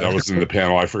 that was in the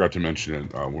panel. I forgot to mention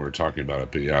it when we were talking about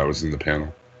it, but yeah, I was in the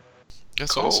panel.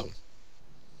 That's awesome.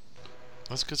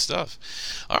 That's good stuff.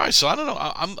 All right, so I don't know.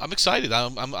 I'm excited.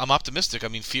 I'm optimistic. I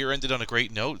mean, Fear ended on a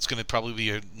great note. It's going to probably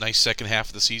be a nice second half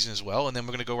of the season as well, and then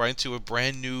we're going to go right into a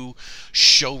brand new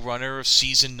showrunner of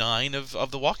season 9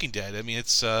 of The Walking Dead. I mean,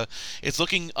 it's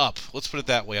looking up. Let's put it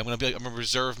that way. I'm going to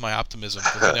reserve my optimism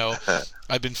because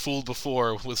I've been fooled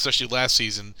before, especially last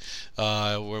season,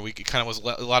 where we kind of was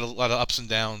a lot of ups and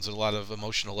downs and a lot of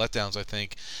emotional letdowns. I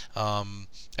think.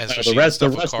 And the rest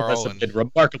of us have been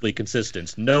remarkably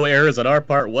consistent. No errors on our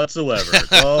part whatsoever.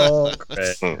 It's all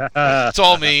great. It's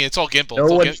all me. It's all Gimple. No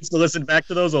one needs to listen back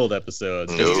to those old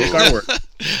episodes. Just take our word.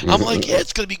 I'm like, yeah,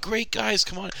 it's going to be great, guys.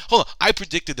 Come on. Hold on. I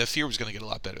predicted that Fear was going to get a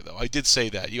lot better, though. I did say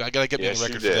that. I got to get me on the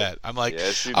record for that. I'm like,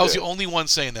 I was the only one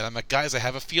saying that. I'm like, guys, I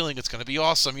have a feeling it's going to be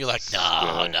awesome. You're like,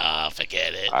 no,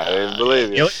 forget it. I didn't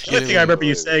believe you. The only thing I remember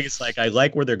you saying is like, I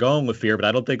like where they're going with Fear, but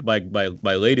I don't think my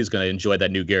lady's going to enjoy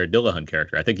that new Garrett Dillahunt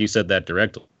character. I think you said that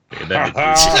directly.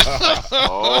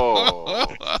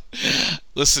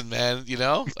 Listen, man.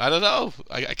 I don't know.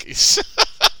 At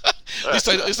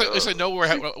least I know what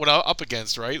I'm up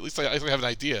against, right? At least I have an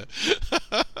idea.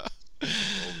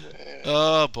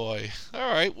 Oh boy!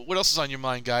 All right, what else is on your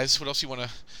mind, guys? What else you want to?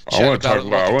 I want to talk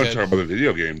about the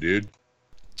video game, dude.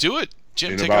 Do it,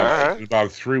 Jim. In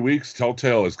about 3 weeks,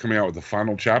 Telltale is coming out with the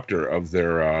final chapter of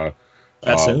their.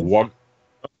 That's it.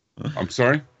 I'm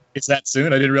sorry. It's that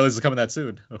soon? I didn't realize it was coming that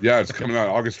soon. Yeah, it's coming out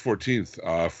August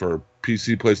 14th for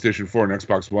PC, PlayStation 4, and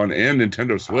Xbox One, and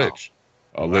Nintendo Switch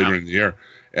later in the year.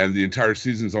 And the entire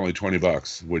season is only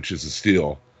 $20, which is a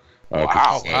steal.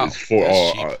 Wow!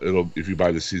 It'll if you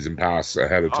buy the season pass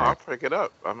ahead of time. I'll pick it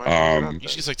up. I might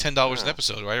usually it's like $10 an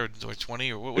episode, right? Or like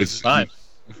 20 or what is it? Fine.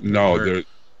 No,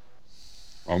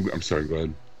 I'm sorry. Go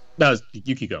ahead. No,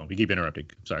 you keep going. We keep interrupting.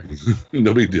 Sorry.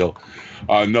 No big deal.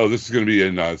 No, this is going to be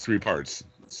in 3 parts.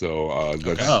 So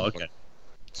that's okay.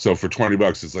 So for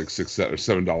 $20, it's like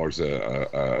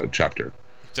 $7 a chapter.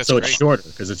 That's so great. It's shorter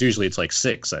because it's like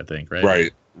 6, I think,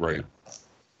 right? Right.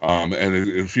 And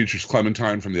it features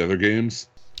Clementine from the other games.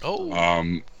 Oh.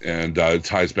 And it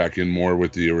ties back in more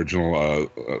with the original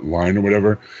line or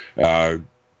whatever.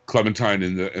 Clementine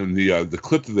in the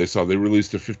clip that they saw, they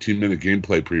released a 15-minute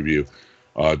gameplay preview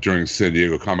during San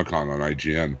Diego Comic-Con on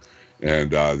IGN.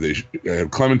 And they have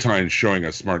Clementine showing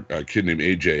a smart kid named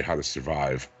AJ how to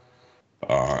survive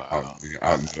out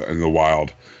in the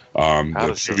wild. How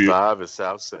to survive in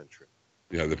South Central.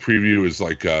 Yeah, the preview is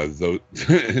like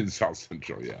in South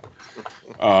Central. Yeah.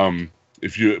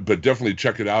 But definitely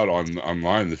check it out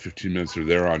online. The 15 minutes are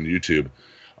there on YouTube.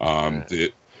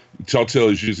 Telltale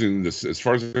is using this, as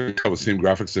far as I can tell, the same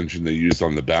graphics engine they used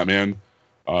on the Batman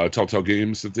Telltale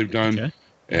games that they've done. Okay.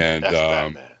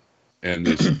 And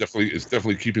it's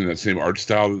definitely keeping that same art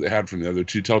style that they had from the other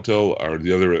two Telltale or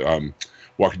the other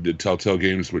Walking Dead Telltale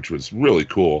games, which was really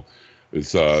cool.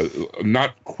 It's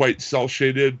not quite cel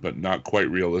shaded, but not quite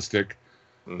realistic.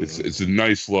 Mm-hmm. It's a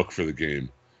nice look for the game.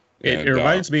 It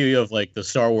reminds me of like the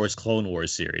Star Wars Clone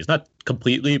Wars series, not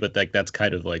completely, but that's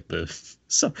kind of like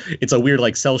it's a weird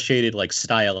like cel shaded like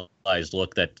stylized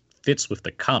look that fits with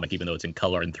the comic, even though it's in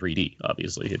color and 3D.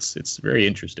 Obviously, it's very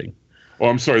interesting. Oh,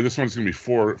 I'm sorry. This one's gonna be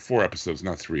four episodes,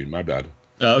 not 3. My bad.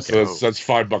 Oh, okay. So that's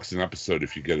 $5 an episode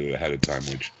if you get it ahead of time.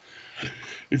 Which,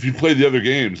 if you play the other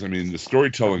games, I mean, the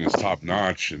storytelling is top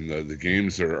notch, and the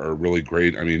games are really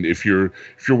great. I mean, if you're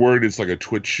worried it's like a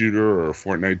Twitch shooter or a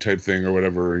Fortnite type thing or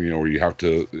whatever, where you have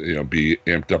to be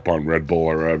amped up on Red Bull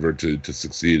or whatever to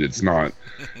succeed, it's not.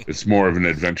 It's more of an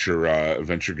adventure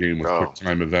game with quick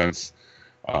time events.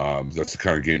 That's the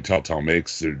kind of game Telltale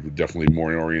makes. They're definitely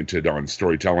more oriented on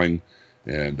storytelling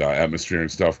and atmosphere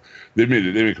and stuff. They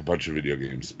make a bunch of video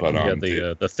games, but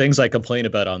the things I complain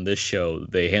about on this show,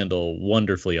 they handle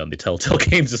wonderfully on the Telltale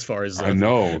games as far as I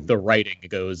know the writing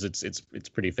goes. It's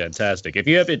pretty fantastic.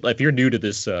 If you're new to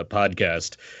this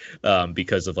podcast,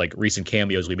 because of like recent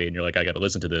cameos we made, and you're like, I got to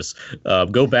listen to this,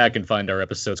 go back and find our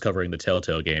episodes covering the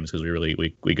Telltale games, because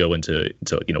we go into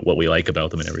what we like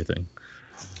about them and everything.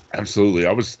 Absolutely.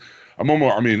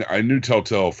 I knew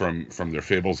Telltale from their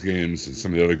Fables games and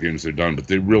some of the other games they've done, but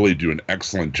they really do an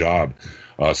excellent job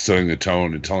setting the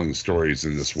tone and telling the stories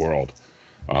in this world.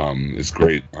 It's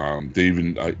great. They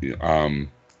even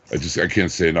I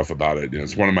can't say enough about it.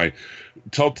 It's one of my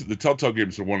the Telltale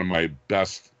games are one of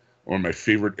my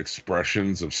favorite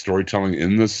expressions of storytelling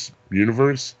in this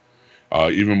universe,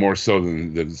 even more so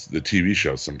than the TV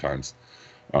show sometimes.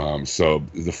 So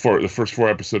the first 4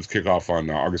 episodes kick off on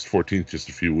August 14th, just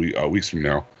a few weeks from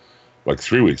now, like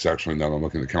 3 weeks actually. Now that I'm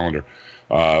looking at the calendar,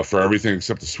 for everything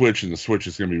except the Switch, and the Switch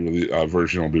is going to be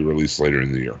version will be released later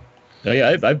in the year. Oh,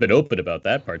 yeah, I've been open about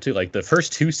that part too. Like the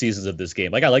first 2 seasons of this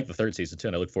game, like I like the 3rd season too,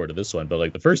 and I look forward to this one. But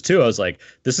like the first 2, I was like,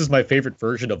 this is my favorite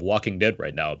version of Walking Dead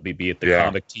right now. Be it the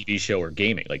comic, TV show, or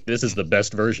gaming. Like this is the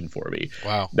best version for me.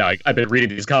 Wow. Now I've been reading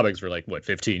these comics for like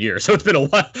 15 years, so it's been a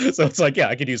while. So it's like,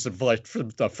 I could use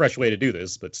a fresh way to do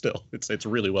this, but still, it's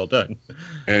really well done.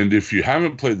 And if you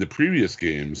haven't played the previous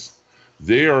games,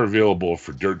 they are available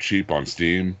for dirt cheap on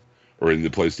Steam or in the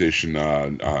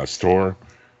PlayStation store,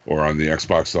 or on the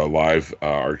Xbox Live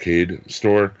Arcade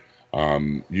store.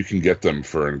 You can get them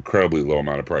for an incredibly low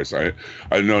amount of price. I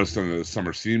noticed on the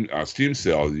summer Steam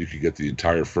sale that you could get the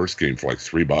entire first game for like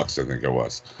 $3, I think it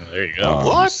was. There you go.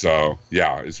 What? So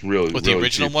yeah, it's really With really the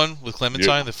original cheap. one with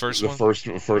Clementine, the first one.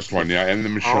 The first one, yeah, and the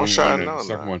Michonne one and the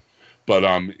second one. But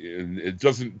it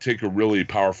doesn't take a really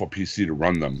powerful PC to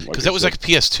run them. Because that was like a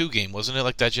PS2 game, wasn't it?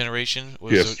 Like that generation?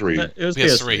 PS3. It was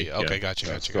PS3. PS3. Okay, Yeah.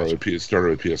 gotcha. Started with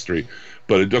PS3,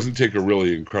 but it doesn't take a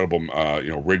really incredible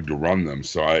rig to run them.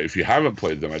 So if you haven't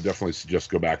played them, I definitely suggest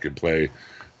go back and play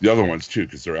the other ones too,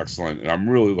 because they're excellent. And I'm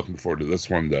really looking forward to this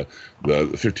one. The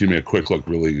 15-minute quick look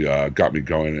really got me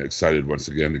going and excited once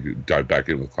again to dive back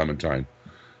in with Clementine.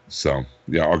 So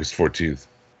yeah, August 14th.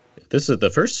 This is the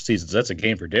first season. So that's a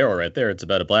game for Daryl right there. It's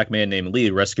about a black man named Lee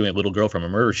rescuing a little girl from a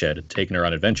murder shed and taking her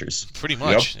on adventures. Pretty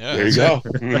much. Yep, Yeah, there you go.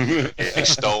 He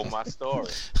stole my story.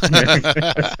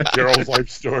 Daryl's life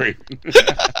story.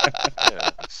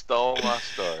 Stole my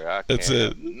story. That's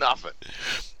it. Nothing.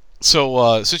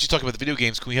 So since you talk about the video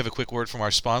games, can we have a quick word from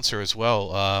our sponsor as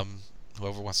well?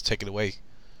 Whoever wants to take it away.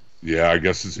 Yeah, I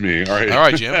guess it's me. All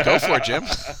right, Jim. Go for it, Jim.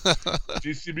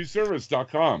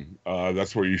 DCBService.com.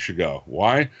 That's where you should go.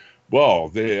 Why?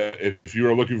 Well, if you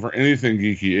are looking for anything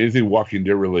geeky, anything Walking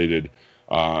Dead related,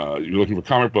 you're looking for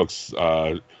comic books,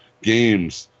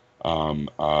 games,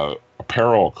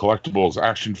 apparel, collectibles,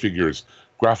 action figures,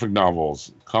 graphic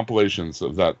novels, compilations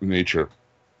of that nature,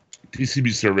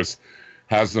 DCB Service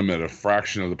has them at a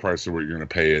fraction of the price of what you're going to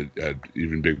pay at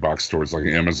even big box stores like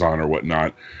Amazon or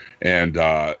whatnot. And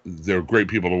they're great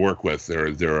people to work with.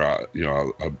 They're a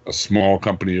small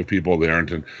company of people. They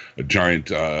aren't a giant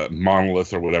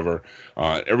monolith or whatever.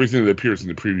 Everything that appears in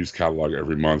the previews catalog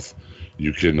every month,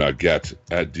 you can get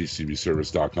at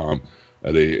dcbservice.com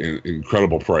at an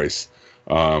incredible price.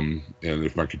 And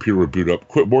if my computer would boot up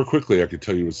more quickly, I could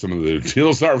tell you what some of the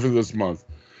deals are for this month.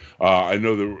 I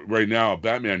know that right now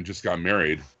Batman just got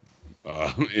married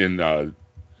in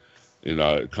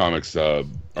comics.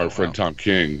 Our friend Tom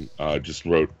King just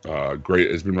wrote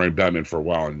has been writing Batman for a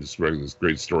while and just writing this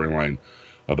great storyline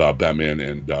about Batman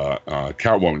and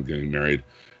Catwoman getting married.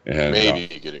 And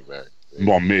Maybe getting married.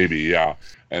 Well, maybe, yeah.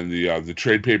 And the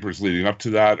trade papers leading up to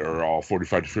that are all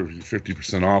 45 to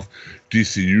 50% off.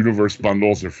 DC Universe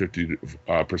bundles are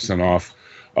 50% off.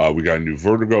 We got a new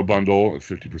Vertigo bundle at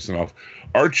 50% off.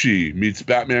 Archie meets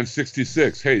Batman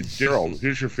 66. Hey, Daryl,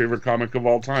 here's your favorite comic of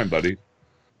all time, buddy.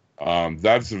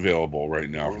 That's available right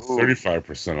now for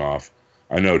 35% off.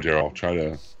 I know, Daryl. Try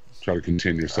to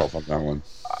contain yourself on that one.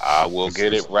 I will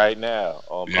get it right now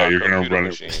on my you're gonna computer run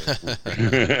machine.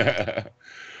 it.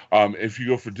 If you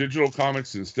go for digital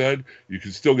comics instead, you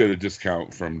can still get a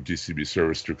discount from DCB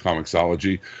Service through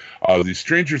Comixology. The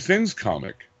Stranger Things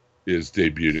comic is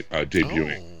debuting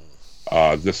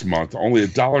this month. Only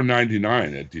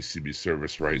 $1.99 at DCB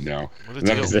Service right now. What a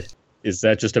deal. Is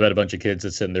that just about a bunch of kids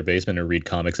that sit in their basement and read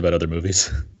comics about other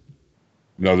movies?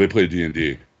 No, they play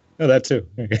D&D. Oh, that too.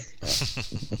 Okay.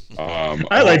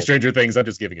 I like Stranger Things. I'm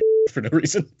just giving it for no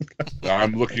reason.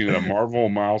 I'm looking at a Marvel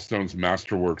Milestones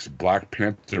Masterworks Black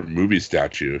Panther movie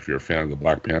statue. If you're a fan of the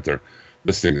Black Panther,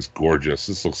 This thing is gorgeous.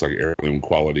 This looks like heirloom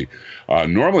quality.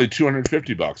 Normally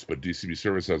 $250, but DCB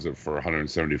Service has it for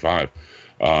 $175.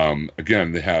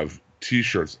 Again, they have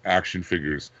T-shirts, action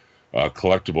figures,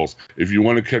 collectibles. If you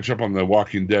want to catch up on the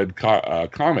Walking Dead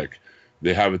comic,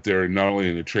 they have it there not only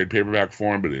in a trade paperback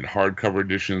form, but in hardcover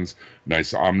editions,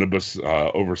 nice omnibus,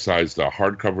 oversized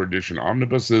hardcover edition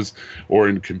omnibuses, or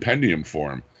in compendium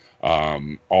form,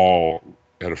 all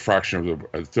at a fraction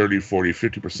of 30, 40,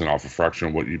 50% off, a fraction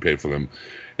of what you pay for them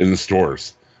in the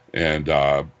stores. And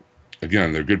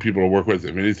again, they're good people to work with.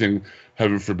 If anything,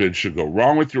 heaven forbid, should go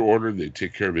wrong with your order, they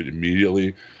take care of it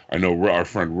immediately. I know our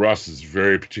friend Russ is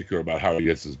very particular about how he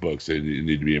gets his books. They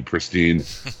need to be in pristine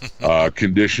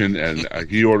condition, and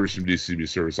he orders from DCB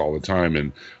Service all the time.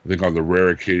 And I think on the rare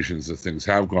occasions that things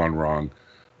have gone wrong,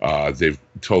 they've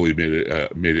totally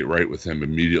made it right with him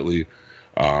immediately.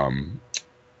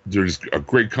 There's a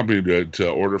great company to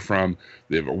order from.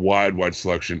 They have a wide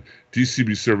selection.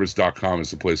 DCBService.com is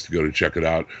the place to go to check it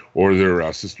out, or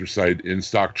their sister site,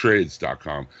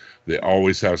 InStockTrades.com. They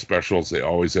always have specials. They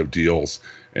always have deals.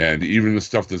 And even the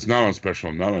stuff that's not on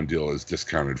special, not on deal, is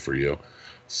discounted for you.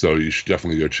 So you should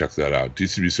definitely go check that out.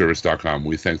 DCBService.com.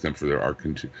 We thank them for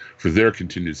their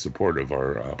continued support of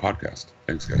our podcast.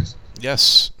 Thanks, guys.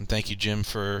 Yes, and thank you, Jim,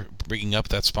 for bringing up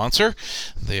that sponsor.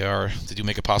 They do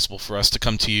make it possible for us to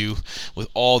come to you with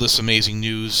all this amazing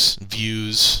news,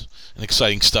 views, and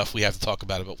exciting stuff we have to talk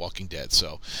about Walking Dead.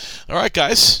 So, all right,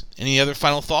 guys, any other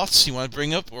final thoughts you want to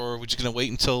bring up, or are we just going to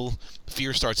wait until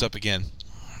Fear starts up again?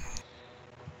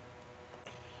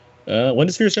 When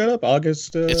does Fear start up?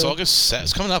 August? It's August.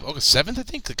 It's coming up August 7th, I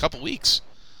think, a couple weeks.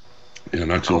 Yeah,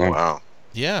 not too long. Wow.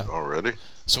 Yeah. Already?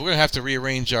 So we're going to have to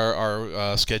rearrange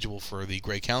our schedule for the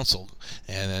Grey Council,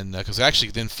 and then because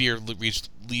actually then Fear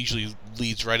usually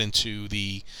leads right into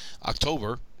the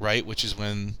October, right, which is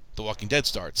when The Walking Dead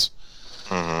starts.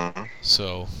 Mm-hmm.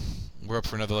 So we're up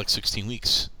for another 16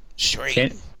 weeks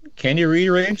straight. Can you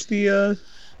rearrange the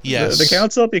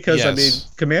council? Because yes. I mean,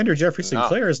 Commander Jeffrey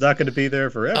Sinclair is not going to be there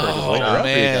forever. Oh,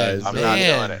 man. I'm not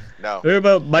doing it. No. What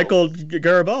about Michael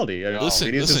Garibaldi?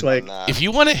 Listen, just if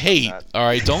you want to hate, all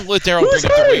right, don't let Daryl bring up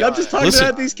the ratings. I'm just talking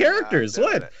about these characters.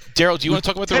 What? Daryl, do you want to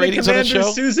talk about the ratings on the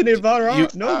show? Susan Ivanov?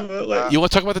 You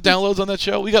want to talk about the downloads on that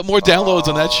show? We got more downloads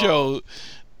on that show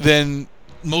than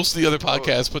most of the other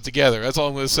podcasts put together. That's all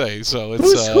I'm going to say. So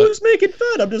it's who's making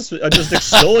fun? I'm just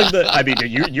extolling the. I mean,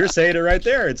 you're saying it right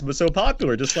there. It's so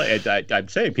popular. Just like I'm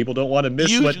saying, people don't want to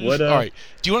miss what. All right.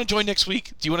 Do you want to join next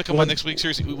week? Do you want to come on next week?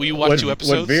 Seriously, will you watch 2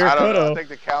 episodes? I don't know. I think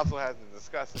the council has to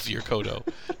discuss it. Veer Kodo.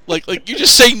 like you're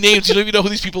just saying names. You don't even know who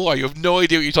these people are. You have no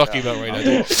idea what you're talking about right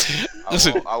now.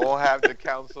 Listen, I won't have the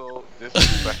council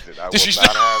disrespected. I will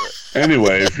not have it.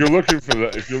 Anyway, if you're looking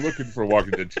for a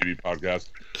Walking Dead TV podcast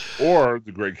or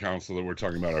the Great Council that we're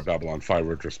talking about, our Babylon 5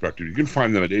 retrospective, you can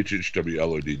find them at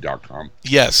hhwlod.com.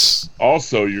 Yes.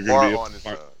 Also, you're going to be able to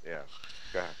find, yeah.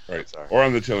 Go ahead. Right. Sorry. Or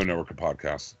on the Taylor Network of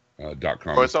Podcasts.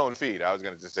 .com. Or its own feed. I was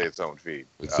going to just say its own feed.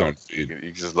 Its own feed. You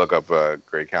can just look up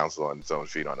Great Council on its own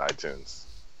feed on iTunes.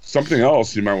 Something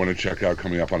else you might want to check out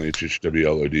coming up on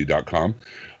hhwlod.com.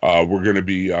 We're going to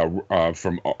be I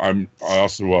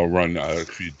also run a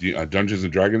few Dungeons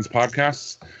and Dragons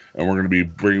podcasts, and we're going to be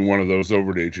bringing one of those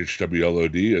over to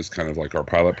HHWLOD as kind of like our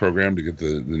pilot program to get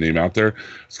the name out there.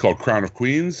 It's called Crown of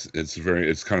Queens.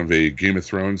 It's kind of a Game of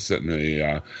Thrones set in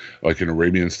a like an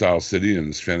Arabian style city in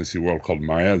this fantasy world called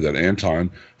Maya that Anton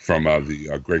from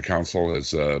the Great Council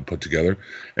has put together,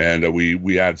 and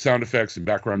we add sound effects and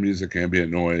background music,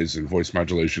 ambient noise, and voice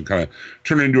modulation, kind of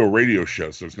turn it into a radio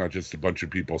show. So it's not just a bunch of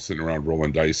people sitting around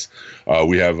rolling dice.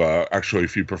 We have actually a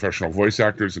few professional voice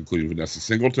actors, including Vanessa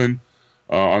Singleton,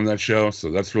 on that show.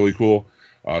 So that's really cool.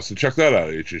 So check that out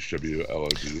at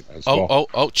HHWLOD as well.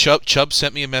 Oh! Chubb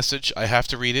sent me a message. I have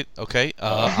to read it. Okay.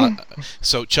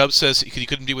 So Chubb says he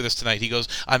couldn't be with us tonight. He goes,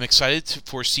 "I'm excited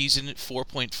for season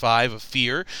 4.5 of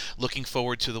Fear. Looking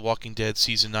forward to The Walking Dead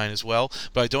season 9 as well.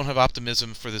 But I don't have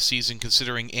optimism for the season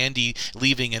considering Andy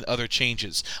leaving and other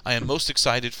changes. I am most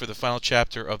excited for the final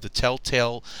chapter of the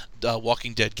Telltale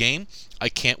Walking Dead game. I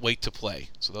can't wait to play."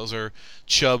 So those are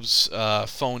Chubb's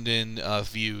phoned-in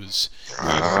views for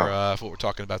what we're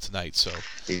talking about tonight. So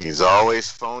he's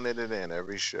always phoning it in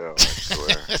every show. I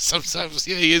swear. Sometimes,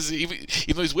 yeah, he is. Even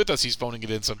though he's with us, he's phoning it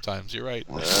in. Sometimes you're right.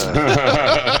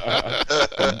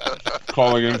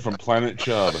 Calling in from Planet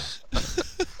Chubb.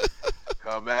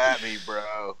 Come at me,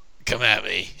 bro. Come at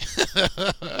me.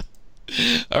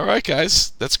 All right,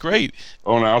 guys, that's great.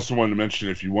 Oh, and I also wanted to mention,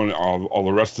 if you want all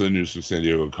the rest of the news from San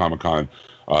Diego Comic-Con,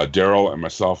 Daryl and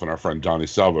myself and our friend Donnie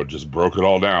Salvo just broke it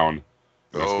all down.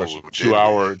 A special two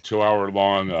hour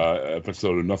long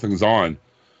episode of Nothing's On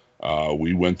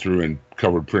We went through and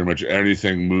covered pretty much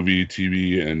anything movie,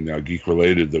 TV, and geek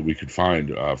related that we could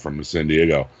find from San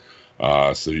Diego.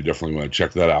 So you definitely want to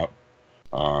check that out.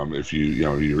 If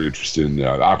you're interested in the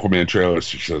Aquaman trailers,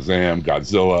 Shazam,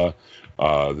 Godzilla,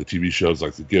 the TV shows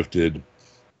like The Gifted,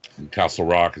 and Castle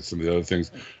Rock, and some of the other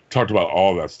things. Talked about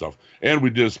all that stuff. And we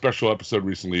did a special episode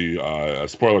recently, a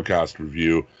spoiler cast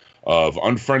review of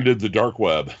Unfriended the Dark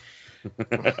Web.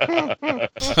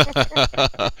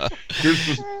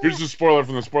 Here's the spoiler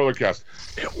from the spoiler cast.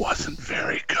 It wasn't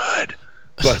very good.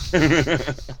 But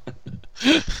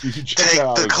you can check Take that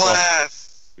out the as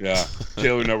class. well. Yeah.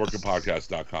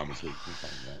 TaylorNetworkPodcast.com is where you can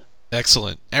find that.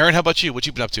 Excellent. Aaron, how about you? What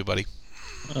you been up to, buddy?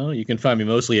 Oh, you can find me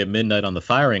mostly at midnight on the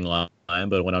firing line,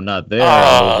 but when I'm not there,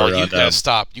 you gotta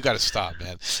stop. You gotta stop,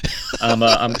 man.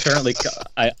 I'm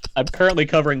currently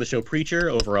covering the show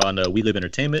Preacher over on We Live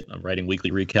Entertainment. I'm writing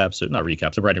weekly recaps, not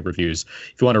recaps. I'm writing reviews.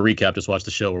 If you want a recap, just watch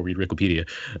the show or read Wikipedia.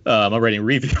 I'm writing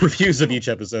reviews of each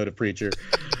episode of Preacher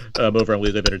over on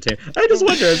We Live Entertainment. I just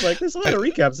wonder, it's like there's a lot of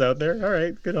recaps out there. All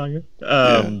right, good on you.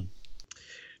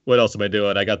 What else am I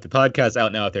doing? I got the podcast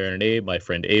out now with Aaron and Abe. My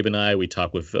friend Abe and I, we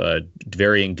talk with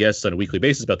varying guests on a weekly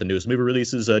basis about the newest movie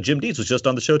releases. Jim Deeds was just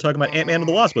on the show talking about Ant-Man and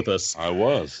the Wasp with us. I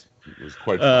was. It was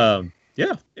quite fun.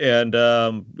 Yeah. And,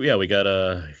 we got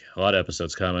a lot of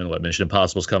episodes coming. Mission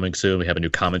Impossible's coming soon. We have a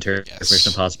new commentary for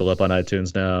Mission Impossible up on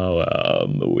iTunes now.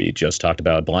 We just talked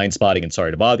about Blind Spotting and Sorry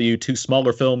to Bother You, two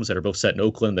smaller films that are both set in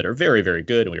Oakland that are very, very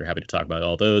good, and we were happy to talk about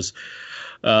all those.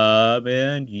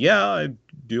 I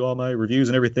do all my reviews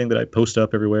and everything that I post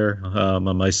up everywhere on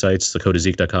my sites,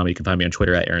 thecodeiszeek.com. You can find me on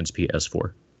Twitter at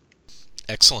AaronsPS4.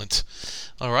 Excellent.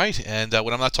 All right, and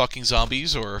when I'm not talking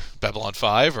zombies or Babylon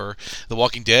 5 or The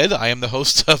Walking Dead, I am the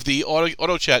host of the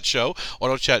Auto Chat Show,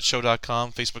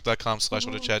 autochatshow.com,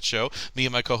 facebook.com/autochatshow. Me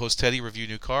and my co-host Teddy review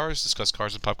new cars, discuss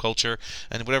cars and pop culture,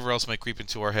 and whatever else might creep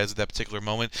into our heads at that particular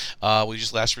moment. We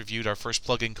just last reviewed our first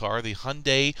plug-in car, the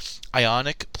Hyundai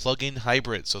Ioniq plug-in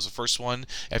hybrid. So it's the first one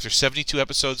after 72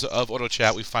 episodes of Auto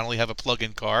Chat. We finally have a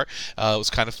plug-in car. It was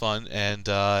kind of fun, and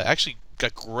actually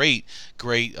got great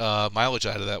mileage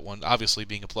out of that one, obviously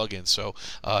being a plug-in. So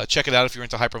check it out if you're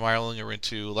into hypermiling or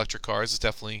into electric cars. It's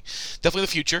definitely the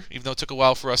future, even though it took a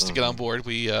while for us to get on board.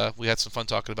 We had some fun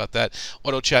talking about that.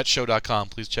 autochatshow.com.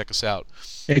 Please check us out.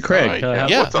 Hey Craig,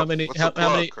 How many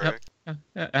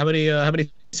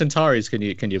Centauris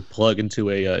can you plug into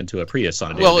a Prius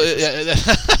on a daily Well,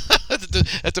 basis?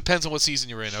 That depends on what season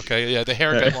you're in, okay? Yeah, the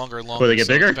hair got longer and longer. Will they get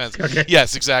bigger? Okay.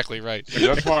 Yes, exactly, right.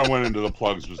 Yeah, that's why I went into the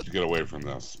plugs, was to get away from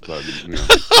this. But,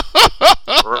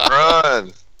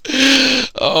 Run!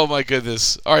 Oh, my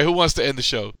goodness. All right, who wants to end the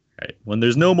show? All right. When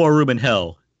there's no more room in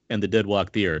hell and the dead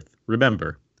walk the earth,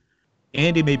 remember,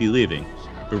 Andy may be leaving,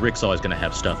 but Rick's always going to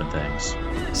have stuff and things.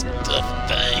 Stuff and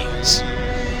things.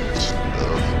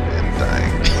 Stuff and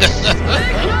things.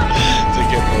 Take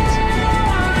care, folks.